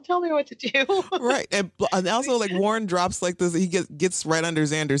 like, don't tell me what to do. Right. And also, like, Warren drops like this, he gets right under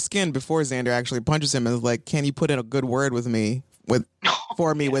Xander's skin before Xander actually punches him, and is like, can you put in a good word with me with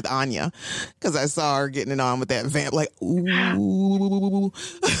Anya? Because I saw her getting it on with that vamp, like, ooh.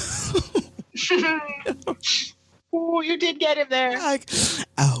 Ooh, you did get him there. Like,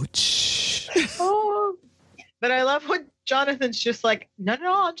 ouch. Oh, but I love when Jonathan's just like, no,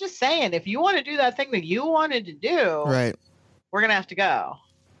 I'm just saying, if you want to do that thing that you wanted to do, Right. we're gonna have to go.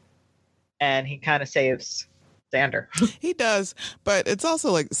 And he kind of saves Xander. He does, but it's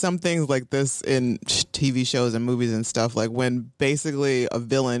also like some things like this in TV shows and movies and stuff, like when basically a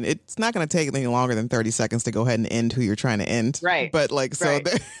villain, it's not going to take anything longer than 30 seconds to go ahead and end who you're trying to end. Right. But like, so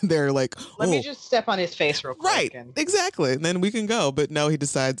they're like, let me just step on his face real quick. Right. Exactly. And then we can go. But no, he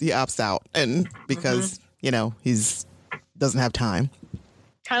decides, he opts out. And because, he's doesn't have time.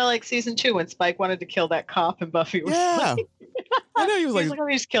 Kind of like season 2 when Spike wanted to kill that cop and Buffy was like, I know, he was like, let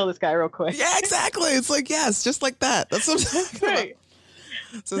me just kill this guy real quick. Yeah, exactly. It's like, yes, just like that. That's what I'm talking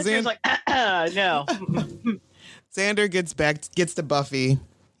about. So Xander's like, no. Xander gets to Buffy.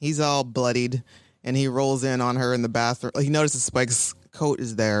 He's all bloodied, and he rolls in on her in the bathroom. He notices Spike's coat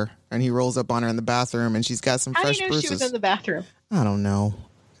is there, and he rolls up on her in the bathroom, and she's got some fresh bruises. How do you know she was in the bathroom? I don't know.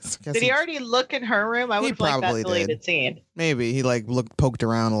 Did he already look in her room? I would have liked that deleted scene. Maybe he poked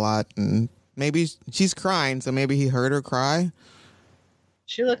around a lot, and maybe she's crying, so maybe he heard her cry.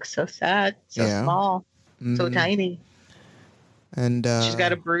 She looks so sad, so small, so tiny. And she's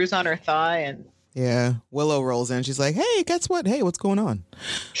got a bruise on her thigh, and Willow rolls in. She's like, "Hey, guess what? Hey, what's going on?"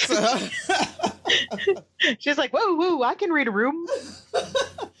 She's like, "Whoa, I can read a room.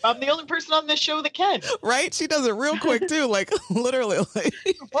 I'm the only person on this show that can." Right? She does it real quick too, like literally. Like,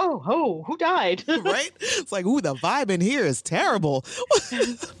 whoa, who died? Right? It's like, ooh, the vibe in here is terrible.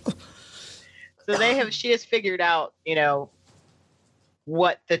 So she has figured out,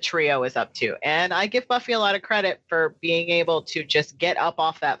 what the trio is up to. And I give Buffy a lot of credit for being able to just get up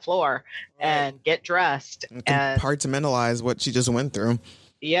off that floor and get dressed and compartmentalize what she just went through.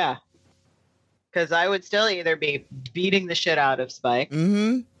 Yeah. Because I would still either be beating the shit out of Spike,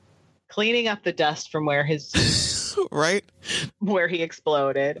 cleaning up the dust from where his right, where he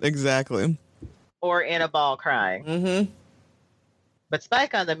exploded, exactly, or in a ball crying. But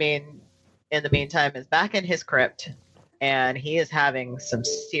Spike in the meantime is back in his crypt, and he is having some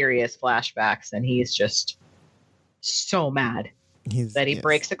serious flashbacks, and he is just so mad that he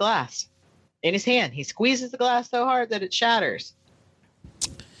breaks a glass in his hand. He squeezes the glass so hard that it shatters.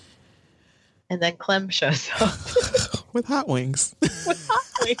 And then Clem shows up. With hot wings.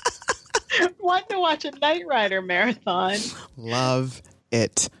 Wanted to watch a Knight Rider marathon. Love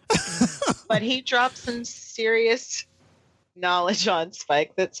it. But he dropped some serious knowledge on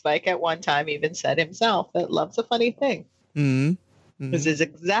Spike that Spike at one time even said himself, that love's a funny thing. Was his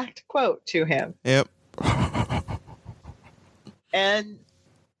exact quote to him. Yep. And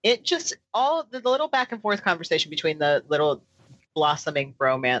it just, all the little back and forth conversation between the little blossoming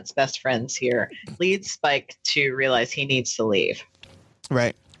bromance best friends here leads Spike to realize he needs to leave.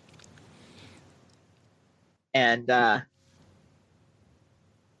 Right. And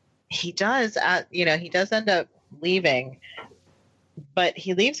he does end up leaving, but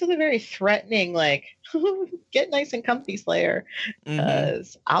he leaves with a very threatening, like, get nice and comfy, Slayer,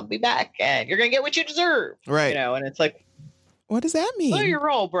 because I'll be back and you're gonna get what you deserve. Right. And it's like, what does that mean? Slow your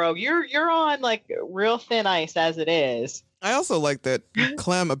roll, bro. You're on like real thin ice as it is. I also like that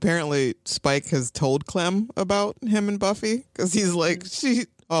Clem, apparently Spike has told Clem about him and Buffy, because he's like, she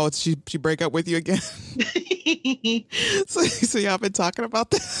break up with you again? so y'all been talking about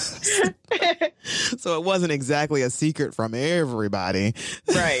this? So it wasn't exactly a secret from everybody.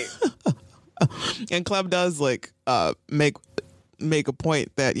 Right. And Clem does like make a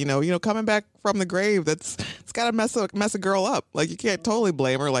point that coming back from the grave, it's got to mess a girl up. Like, you can't totally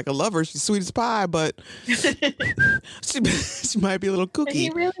blame her. Like, I love her, she's sweet as pie, but she might be a little kooky. And he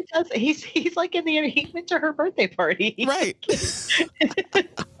really does. He's like he went to her birthday party, right?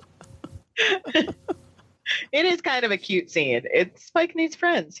 It is kind of a cute scene. Spike needs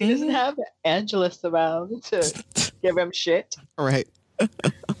friends. He doesn't have Angelus around to give him shit. Right.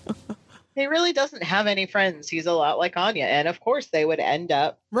 He really doesn't have any friends. He's a lot like Anya. And of course they would end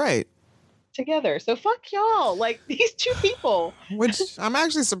up together. So fuck y'all. Like, these two people. Which I'm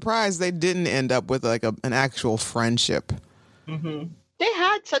actually surprised they didn't end up with like an actual friendship. They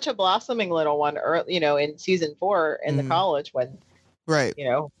had such a blossoming little one early, in season 4 in the college when,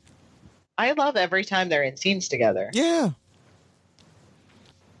 I love every time they're in scenes together. Yeah.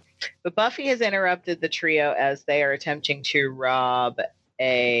 But Buffy has interrupted the trio as they are attempting to rob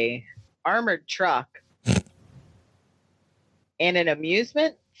a armored truck in an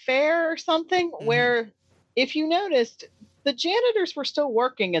amusement fair or something, where, if you noticed, the janitors were still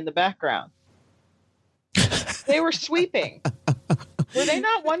working in the background. They were sweeping. Were they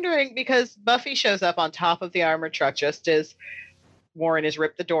not wondering, because Buffy shows up on top of the armored truck just as Warren has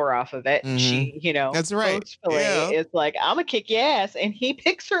ripped the door off of it. Mhm. She, That's right. boastfully Yeah. is like, I'm gonna kick your ass, and he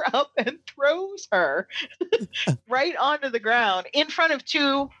picks her up and throws her right onto the ground in front of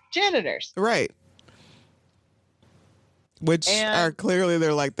 2 janitors. Right. Which And- are clearly,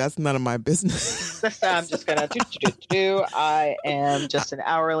 they're like, that's none of my business. I'm just gonna do. I am just an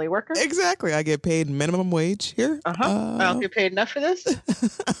hourly worker. Exactly. I get paid minimum wage here. I don't get paid enough for this.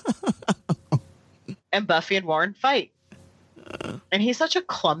 And Buffy and Warren fight. And he's such a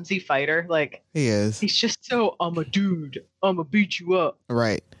clumsy fighter. Like, He is. he's just so, I'm a dude. I'm gonna beat you up.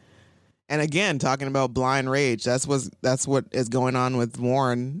 Right. And again, talking about blind rage, that's what is going on with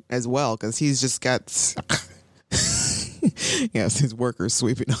Warren as well, because he's just got yes, his workers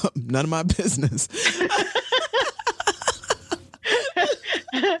sweeping up. None of my business.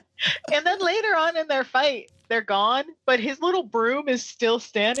 And then later on in their fight, they're gone, but his little broom is still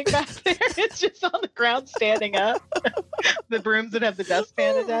standing back there. It's just on the ground standing up. The brooms that have the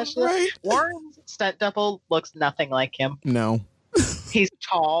dustpan attached to them. Right. Warren's stunt double looks nothing like him. No. He's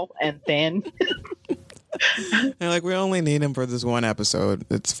tall and thin. They're like, we only need him for this one episode.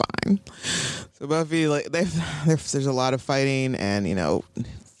 It's fine. So Buffy, like, there's a lot of fighting, and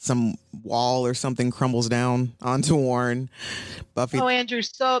some wall or something crumbles down onto Warren. Buffy. Oh,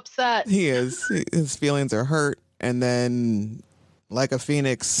 Andrew's so upset. He is. His feelings are hurt, and then, like a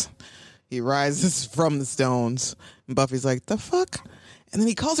phoenix, he rises from the stones. And Buffy's like, "The fuck." And then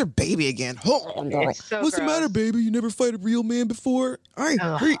he calls her baby again. It's so What's the matter, gross. baby? You never fight a real man before? I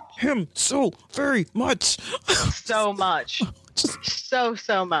hate him so very much. So much.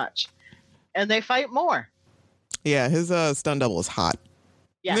 So much. And they fight more. Yeah, his stunt double is hot.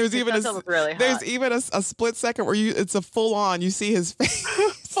 Yeah, There's his even stunt double's really hot. there's even a split second where it's a full on. You see his face.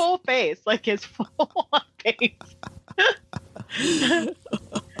 full face, like his full on face.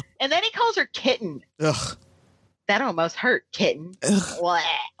 And then he calls her kitten. Ugh. That almost hurt, kitten. Blah.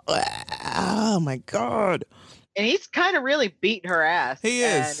 Oh my god. And he's kind of really beating her ass. He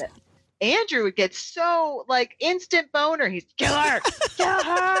is. And Andrew would get so like instant boner. He's kill her, kill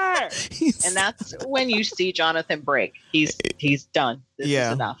her. And that's when you see Jonathan break. He's done. This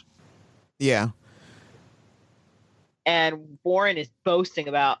is enough. Yeah. And Warren is boasting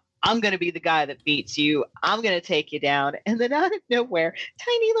about, I'm going to be the guy that beats you. I'm going to take you down. And then out of nowhere,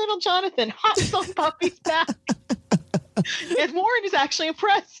 tiny little Jonathan hops on Buffy's back. And Warren is actually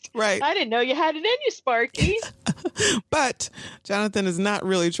impressed. Right. I didn't know you had it in you, Sparky. But Jonathan is not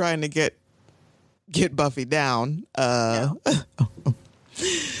really trying to get Buffy down. No.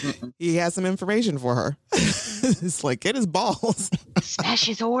 He has some information for her. It's like, get his balls. Smash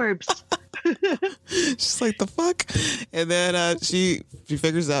his orbs. She's like, the fuck? And then she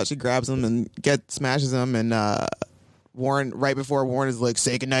figures out, she grabs him and smashes him, and Warren, right before Warren is like,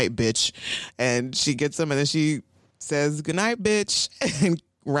 say goodnight, bitch. And she gets him, and then she says, goodnight, bitch, and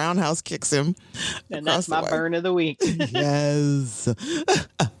roundhouse kicks him. And that's my burn of the week. Yes.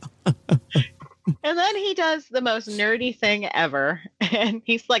 And then he does the most nerdy thing ever. And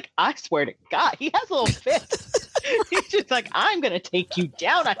he's like, I swear to God. He has a little fist. He's just like, I'm going to take you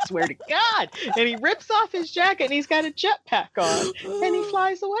down. I swear to God. And he rips off his jacket and he's got a jetpack on. And he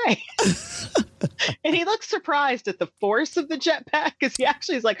flies away. And he looks surprised at the force of the jetpack because he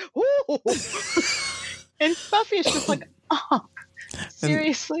actually is like, ooh. And Buffy is just like, oh,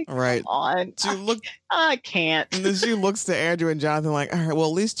 seriously? Right. Come on. I can't. And then she looks to Andrew and Jonathan like, all right, well,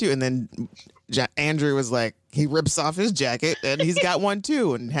 at least you. And then Andrew was like, he rips off his jacket and he's got one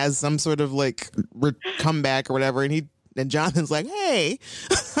too, and has some sort of like comeback or whatever. And Jonathan's like, hey,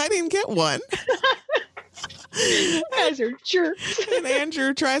 I didn't get one. You guys are jerks. And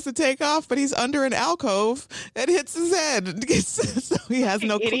Andrew tries to take off, but he's under an alcove and hits his head. So he has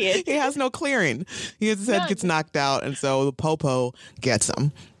no clearing. His head gets knocked out, and so the popo gets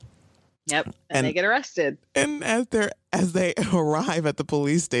him. Yep, and they get arrested. And as they arrive at the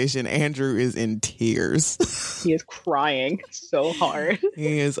police station, Andrew is in tears. He is crying so hard.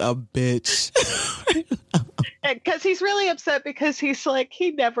 He is a bitch. Because he's really upset because he's like,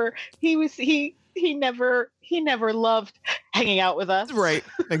 he never loved hanging out with us. Right,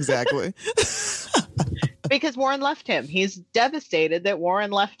 exactly. Because Warren left him. He's devastated that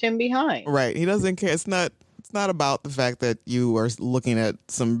Warren left him behind. Right. He doesn't care. It's not about the fact that you are looking at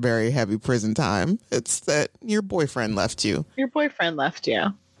some very heavy prison time. It's that your boyfriend left you. Your boyfriend left you.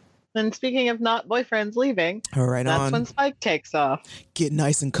 And speaking of not boyfriends leaving, all right, that's when Spike takes off. Get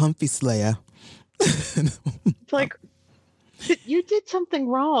nice and comfy, Slayer. It's like, you did something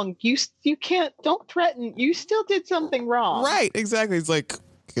wrong. You can't, don't threaten. You still did something wrong. Right, exactly. It's like,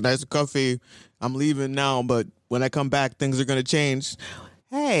 get nice and comfy. I'm leaving now, but when I come back, things are going to change.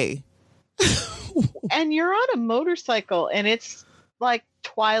 Hey. And you're on a motorcycle, and it's like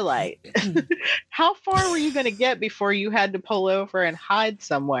Twilight. How far were you going to get before you had to pull over and hide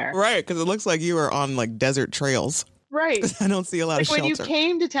somewhere? Right, because it looks like you were on like desert trails. Right. I don't see a lot of when shelter. you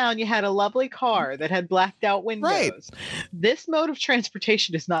came to town, you had a lovely car that had blacked out windows. Right. This mode of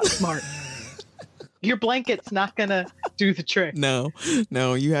transportation is not smart. Your blanket's not going to do the trick. No,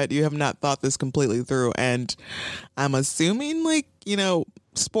 you have not thought this completely through. And I'm assuming, like, you know,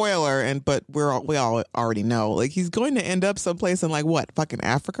 spoiler, but we all already know, like, he's going to end up someplace in, like, what, fucking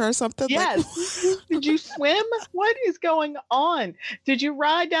Africa or something? Yes. Like, Did you swim? What is going on? Did you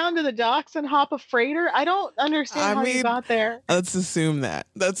ride down to the docks and hop a freighter? I don't understand how you got there. Let's assume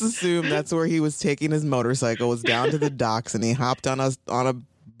that's where he was taking his motorcycle, was down to the docks, and he hopped on a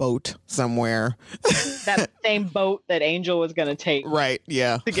boat somewhere. That same boat that Angel was going to take. Right,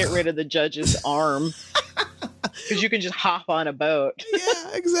 yeah. To get rid of the judge's arm. Because you can just hop on a boat. Yeah,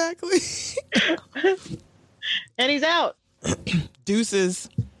 exactly. And he's out. Deuces.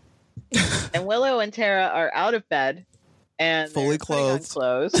 And Willow and Tara are out of bed. And fully clothed.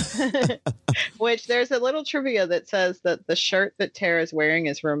 Which there's a little trivia that says that the shirt that Tara's wearing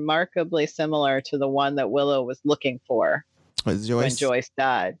is remarkably similar to the one that Willow was looking for. When Joyce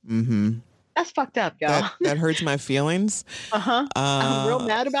died. Mm-hmm. That's fucked up, y'all. That hurts my feelings. I'm real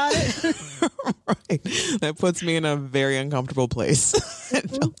mad about it. Right. That puts me in a very uncomfortable place.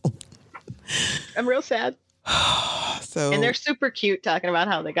 I'm real sad. And they're super cute talking about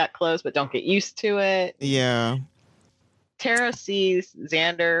how they got clothes but don't get used to it. Yeah. Tara sees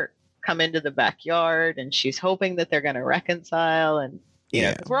Xander come into the backyard and she's hoping that they're going to reconcile, and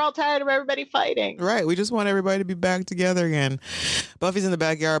yeah, we're all tired of everybody fighting. Right. We just want everybody to be back together again. Buffy's in the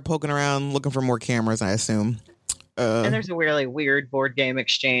backyard poking around, looking for more cameras, I assume. And there's a really weird board game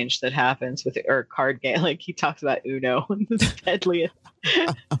exchange that happens or card game. Like, he talks about Uno and the deadliest.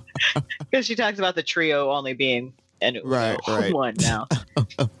 Because she talks about the trio only being an Uno one now.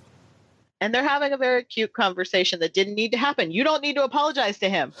 And they're having a very cute conversation that didn't need to happen. You don't need to apologize to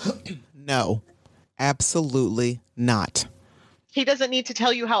him. No, absolutely not. He doesn't need to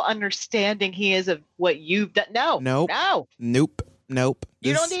tell you how understanding he is of what you've done. Nope.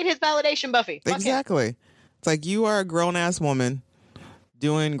 You don't need his validation, Buffy. Exactly. It's like, you are a grown-ass woman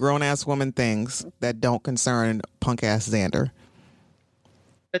doing grown-ass woman things that don't concern punk-ass Xander.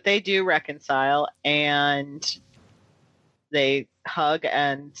 But they do reconcile, and they hug,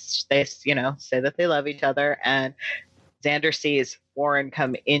 and they, say that they love each other. And Xander sees Warren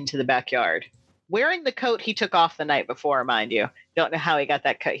come into the backyard wearing the coat he took off the night before, mind you. Don't know how he got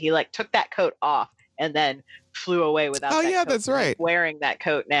that coat. He took that coat off and then flew away without that coat. That's right. Wearing that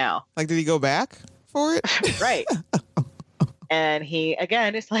coat now. Like, did he go back for it? Right. And he,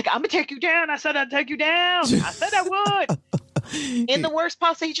 again, is like, I'm going to take you down. I said I'd take you down. I said I would. In the worst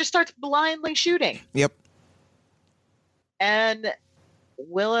possible, he just starts blindly shooting. Yep. And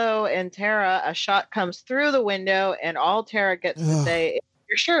Willow and Tara, a shot comes through the window, and all Tara gets to say is,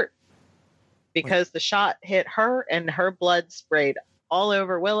 your shirt. Because the shot hit her and her blood sprayed all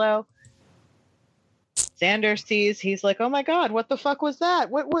over Willow. Xander sees, he's like, oh my God, what the fuck was that?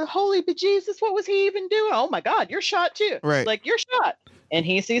 What holy bejesus, what was he even doing? Oh my God, you're shot too. Right. Like, you're shot. And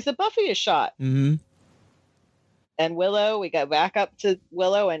he sees that Buffy is shot. Mm-hmm. And Willow, we go back up to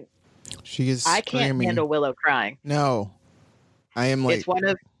Willow, and she is I can't handle Willow crying. No. I am like,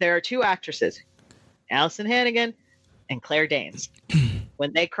 there are two actresses, Allison Hannigan and Claire Danes.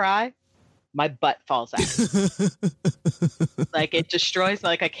 When they cry, my butt falls out. Like, it destroys,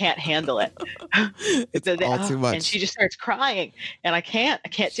 like, I can't handle it. It's all too much. And she just starts crying, and I can't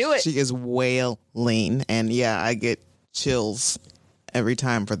do it. She is wailing, and yeah, I get chills every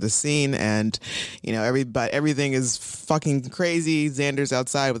time for the scene. And everything is fucking crazy. Xander's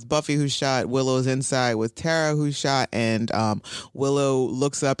outside with Buffy, who's shot. Willow's inside with Tara, who's shot. And Willow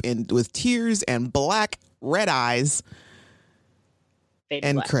looks up with tears and red eyes.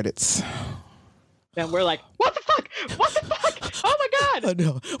 And black. Credits. And we're like, what the fuck? What the fuck? Oh my God. Oh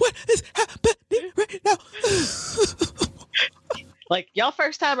no. What is happening right now? Like, y'all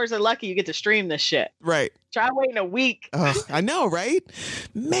first timers are lucky you get to stream this shit. Right. Try waiting a week. I know, right?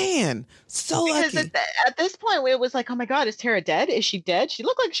 Man, so because lucky. At this point, it was like, oh my God, is Tara dead? Is she dead? She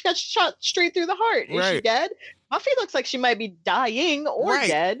looked like she got shot straight through the heart. Is she dead? Buffy looks like she might be dying or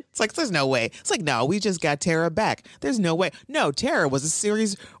dead. It's like, there's no way. It's like, no, we just got Tara back. There's no way. No, Tara was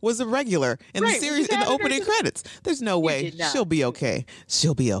a regular in the series, in the opening credits. There's no way. She'll be okay.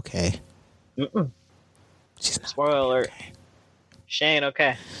 She'll be okay. She's not. Spoiler alert. Okay. She ain't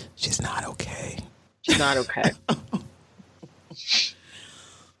okay. She's not okay. She's not okay.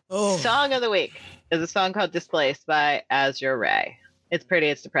 Song of the week is a song called Displaced by Azure Ray. It's pretty.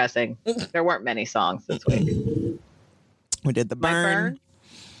 It's depressing. There weren't many songs this week. We did the My burn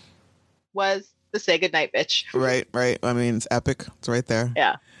was the say goodnight, bitch. Right. I mean, it's epic. It's right there.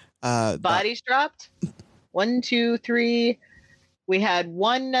 Yeah. Bodies dropped. 1, 2, 3. We had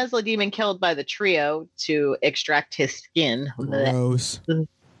one Nesla demon killed by the trio to extract his skin. Gross.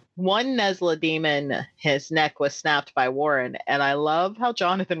 One Nesla demon, his neck was snapped by Warren, and I love how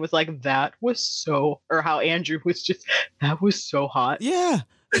Jonathan was like, or how Andrew was just, that was so hot. Yeah.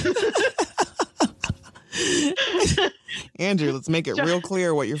 Andrew, let's make it real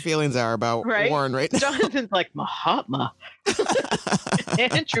clear what your feelings are about Warren right now. Jonathan's like, Mahatma.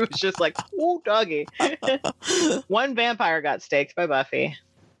 Andrew was just like, ooh, doggy. One vampire got staked by Buffy,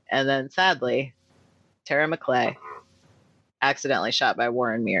 and then sadly, Tara McClay accidentally shot by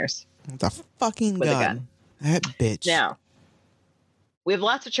Warren Mears. With a fucking gun. That bitch. Now, we have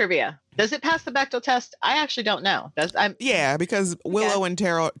lots of trivia. Does it pass the Bechdel test? I actually don't know. Yeah, because Willow and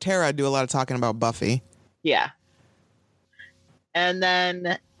Tara do a lot of talking about Buffy. Yeah. And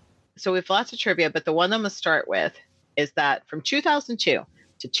then, so we have lots of trivia, but the one I'm going to start with is that from 2002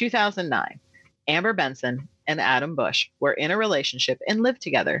 to 2009, Amber Benson and Adam Bush were in a relationship and lived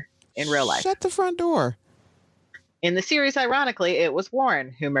together in real life. Shut the front door. In the series, ironically, it was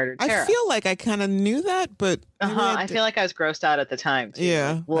Warren who murdered Tara. I feel like I kind of knew that, but... I feel like I was grossed out at the time, too.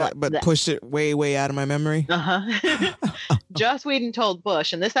 Yeah, but pushed it way, way out of my memory. Joss Whedon told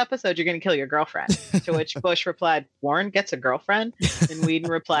Bush, in this episode, you're going to kill your girlfriend. To which Bush replied, Warren gets a girlfriend? And Whedon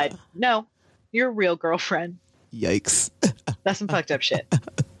replied, no, your real girlfriend. Yikes. That's some fucked up shit.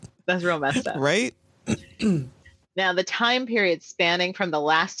 That's real messed up. Right? Now, the time period spanning from the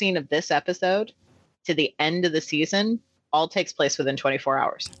last scene of this episode to the end of the season all takes place within 24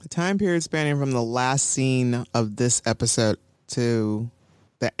 hours. The time period spanning from the last scene of this episode to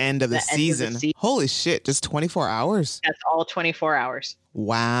the end of the season. Holy shit, just 24 hours? That's all 24 hours.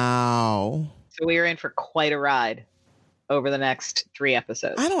 Wow. So we are in for quite a ride over the next 3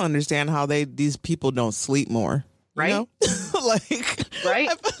 episodes. I don't understand how these people don't sleep more. Right? You know? Right?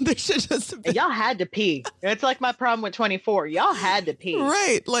 They should just y'all had to pee. It's like my problem with 24. Y'all had to pee.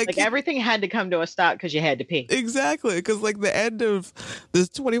 Right. Like everything had to come to a stop because you had to pee. Exactly. Because the end of this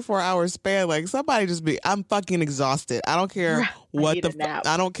 24-hour span, somebody just I'm fucking exhausted. I don't care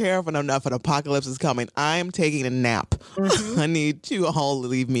I don't care if an apocalypse is coming. I am taking a nap. Mm-hmm. I need you all to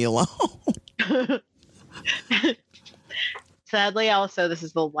leave me alone. Sadly, also, this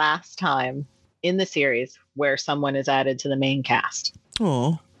is the last time in the series where someone is added to the main cast.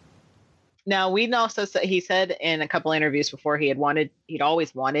 Oh. Now, Whedon also he said in a couple interviews before he'd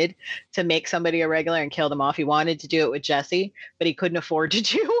always wanted to make somebody a regular and kill them off. He wanted to do it with Jesse, but he couldn't afford to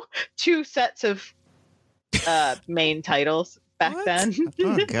do 2 sets of main titles back then.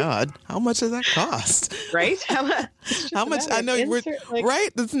 Oh God. How much does that cost? Right? How much? I know right.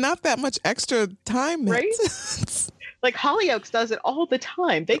 It's not that much extra time. Right? Like Hollyoaks does it all the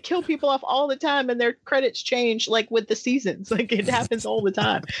time. They kill people off all the time and their credits change with the seasons. It happens all the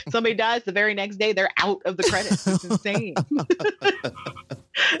time. Somebody dies the very next day, they're out of the credits. It's insane.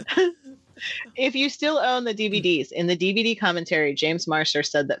 If you still own the DVDs, in the DVD commentary, James Marster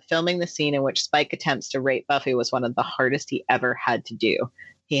said that filming the scene in which Spike attempts to rape Buffy was one of the hardest he ever had to do.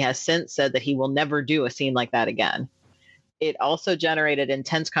 He has since said that he will never do a scene like that again. It also generated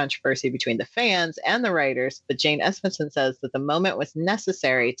intense controversy between the fans and the writers, but Jane Espenson says that the moment was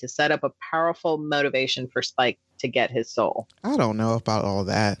necessary to set up a powerful motivation for Spike to get his soul. I don't know about all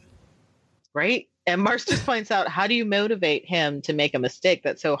that. Right? And Marster points out, how do you motivate him to make a mistake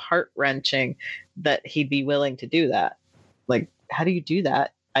that's so heart-wrenching that he'd be willing to do that? How do you do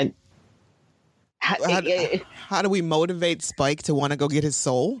that? How do we motivate Spike to want to go get his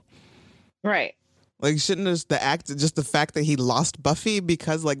soul? Right. Shouldn't just the fact that he lost Buffy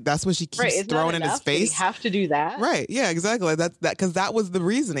because that's what she keeps throwing in his face? Do we have to do that? Right. Yeah, exactly. Because that was the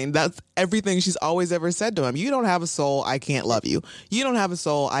reasoning. That's everything she's always ever said to him. You don't have a soul, I can't love you. You don't have a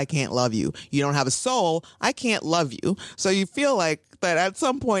soul, I can't love you. You don't have a soul, I can't love you. So you feel like that at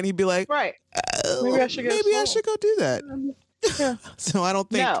some point he'd be like, right. Maybe I should go do that. Yeah. So I don't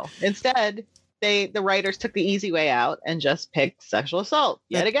think. No. Instead, the writers took the easy way out and just picked sexual assault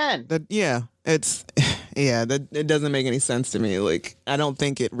yet again. It doesn't make any sense to me. I don't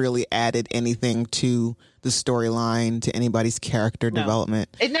think it really added anything to the storyline, to anybody's character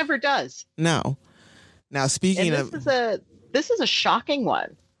development. It never does. No. Now, speaking of, this is a shocking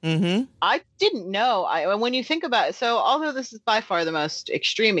one. Mm-hmm. I didn't know. When you think about it, so although this is by far the most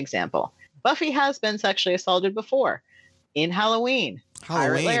extreme example, Buffy has been sexually assaulted before. In Halloween.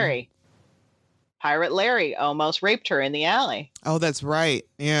 Pirate Larry almost raped her in the alley. Oh, that's right.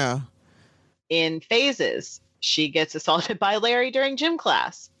 Yeah. In Phases, she gets assaulted by Larry during gym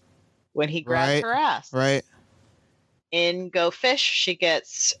class when he grabs her ass. Right. In Go Fish, she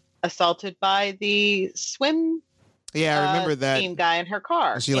gets assaulted by the swim Yeah, I remember that. team guy in her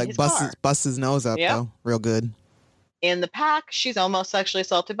car. She like busts his nose up though, real good. In the Pack, she's almost sexually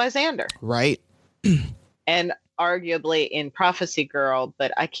assaulted by Xander. Right. And arguably in Prophecy Girl,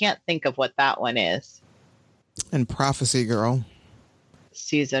 but I can't think of what that one is. In Prophecy Girl.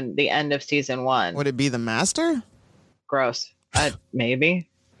 The end of season 1. Would it be the Master? Gross. Maybe.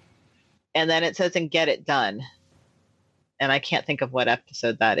 And then it says in Get It Done. And I can't think of what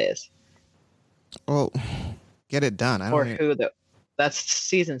episode that is. Well, Get It Done. That's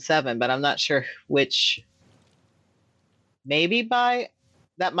season 7, but I'm not sure which. Maybe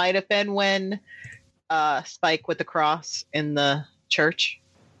that might have been when Spike with the cross in the church.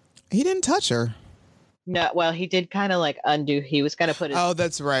 He didn't touch her. No, well, he did kind of like undo. He was going to put his... Oh,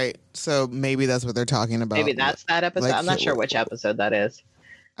 that's right. So maybe that's what they're talking about. Maybe that's that episode. Like, I'm not sure which episode that is.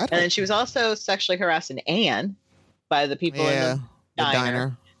 And then she was also sexually harassed in Anne by the people in the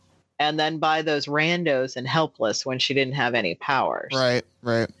diner. And then by those randos and Helpless when she didn't have any powers. Right.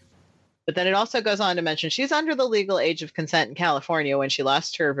 But then it also goes on to mention she's under the legal age of consent in California when she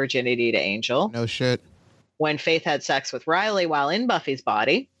lost her virginity to Angel. No shit. When Faith had sex with Riley while in Buffy's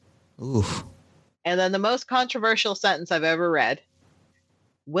body. Oof. And then the most controversial sentence I've ever read.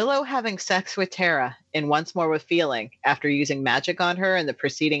 Willow having sex with Tara in Once More with Feeling after using magic on her in the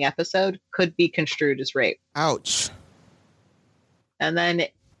preceding episode could be construed as rape. Ouch. And then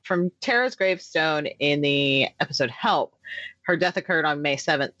from Tara's gravestone in the episode Help, her death occurred on May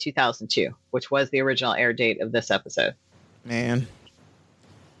 7th, 2002, which was the original air date of this episode. Man.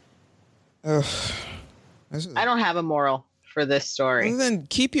 Ugh. I don't have a moral for this story. Other than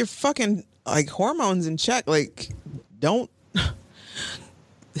keep your fucking hormones in check. Don't.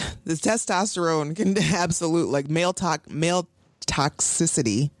 This testosterone can absolute male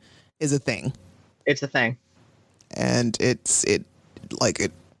toxicity is a thing. It's a thing. And it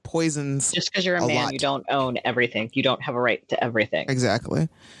poisons. Just because you're a man, you don't own everything. You don't have a right to everything. Exactly.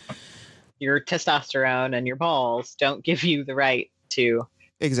 Your testosterone and your balls don't give you the right to.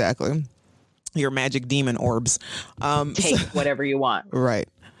 Exactly. Your magic demon orbs. Take whatever you want. Right.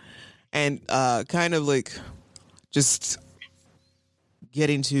 And kind of just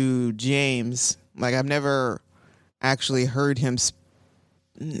getting to James. I've never actually heard him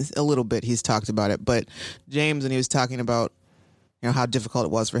a little bit. He's talked about it. But James, when he was talking about how difficult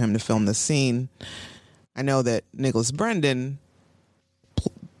it was for him to film this scene, I know that Nicholas Brendan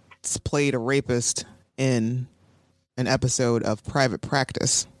played a rapist in an episode of Private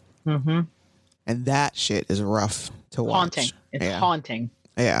Practice. Mm-hmm. And that shit is rough to watch. Haunting. It's haunting.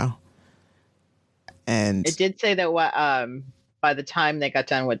 Yeah. And it did say that by the time they got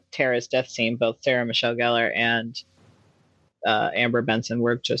done with Tara's death scene, both Sarah Michelle Gellar and Amber Benson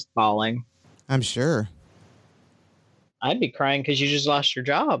were just bawling. I'm sure. I'd be crying because you just lost your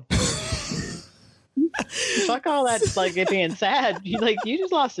job. Fuck all that, it being sad. You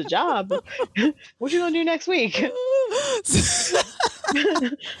just lost a job. What you gonna do next week?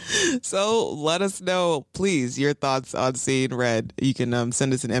 So let us know, please, your thoughts on Seeing Red. You can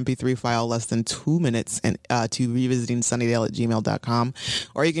send us an MP3 file less than 2 minutes and to revisitingsunnydale@gmail.com,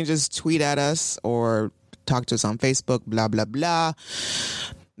 or you can just tweet at us or talk to us on Facebook, blah, blah, blah.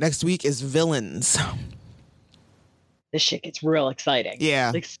 Next week is Villains. This shit gets real exciting.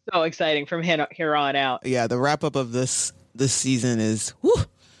 Yeah. So exciting from here on out. Yeah, the wrap up of this season is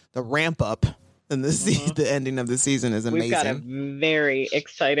the ramp up. And the ending of the season is amazing. We've got a very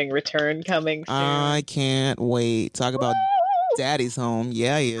exciting return coming soon. I can't wait. Talk about Daddy's home.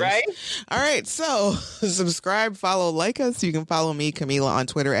 Yeah, he is. Right? All right. So subscribe, follow, like us. You can follow me, Camila, on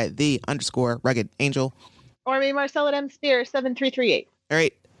Twitter at @the_rugged angel. Or me, Marcella M. Spear, 7338. All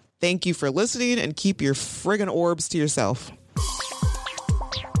right. Thank you for listening, and keep your friggin' orbs to yourself.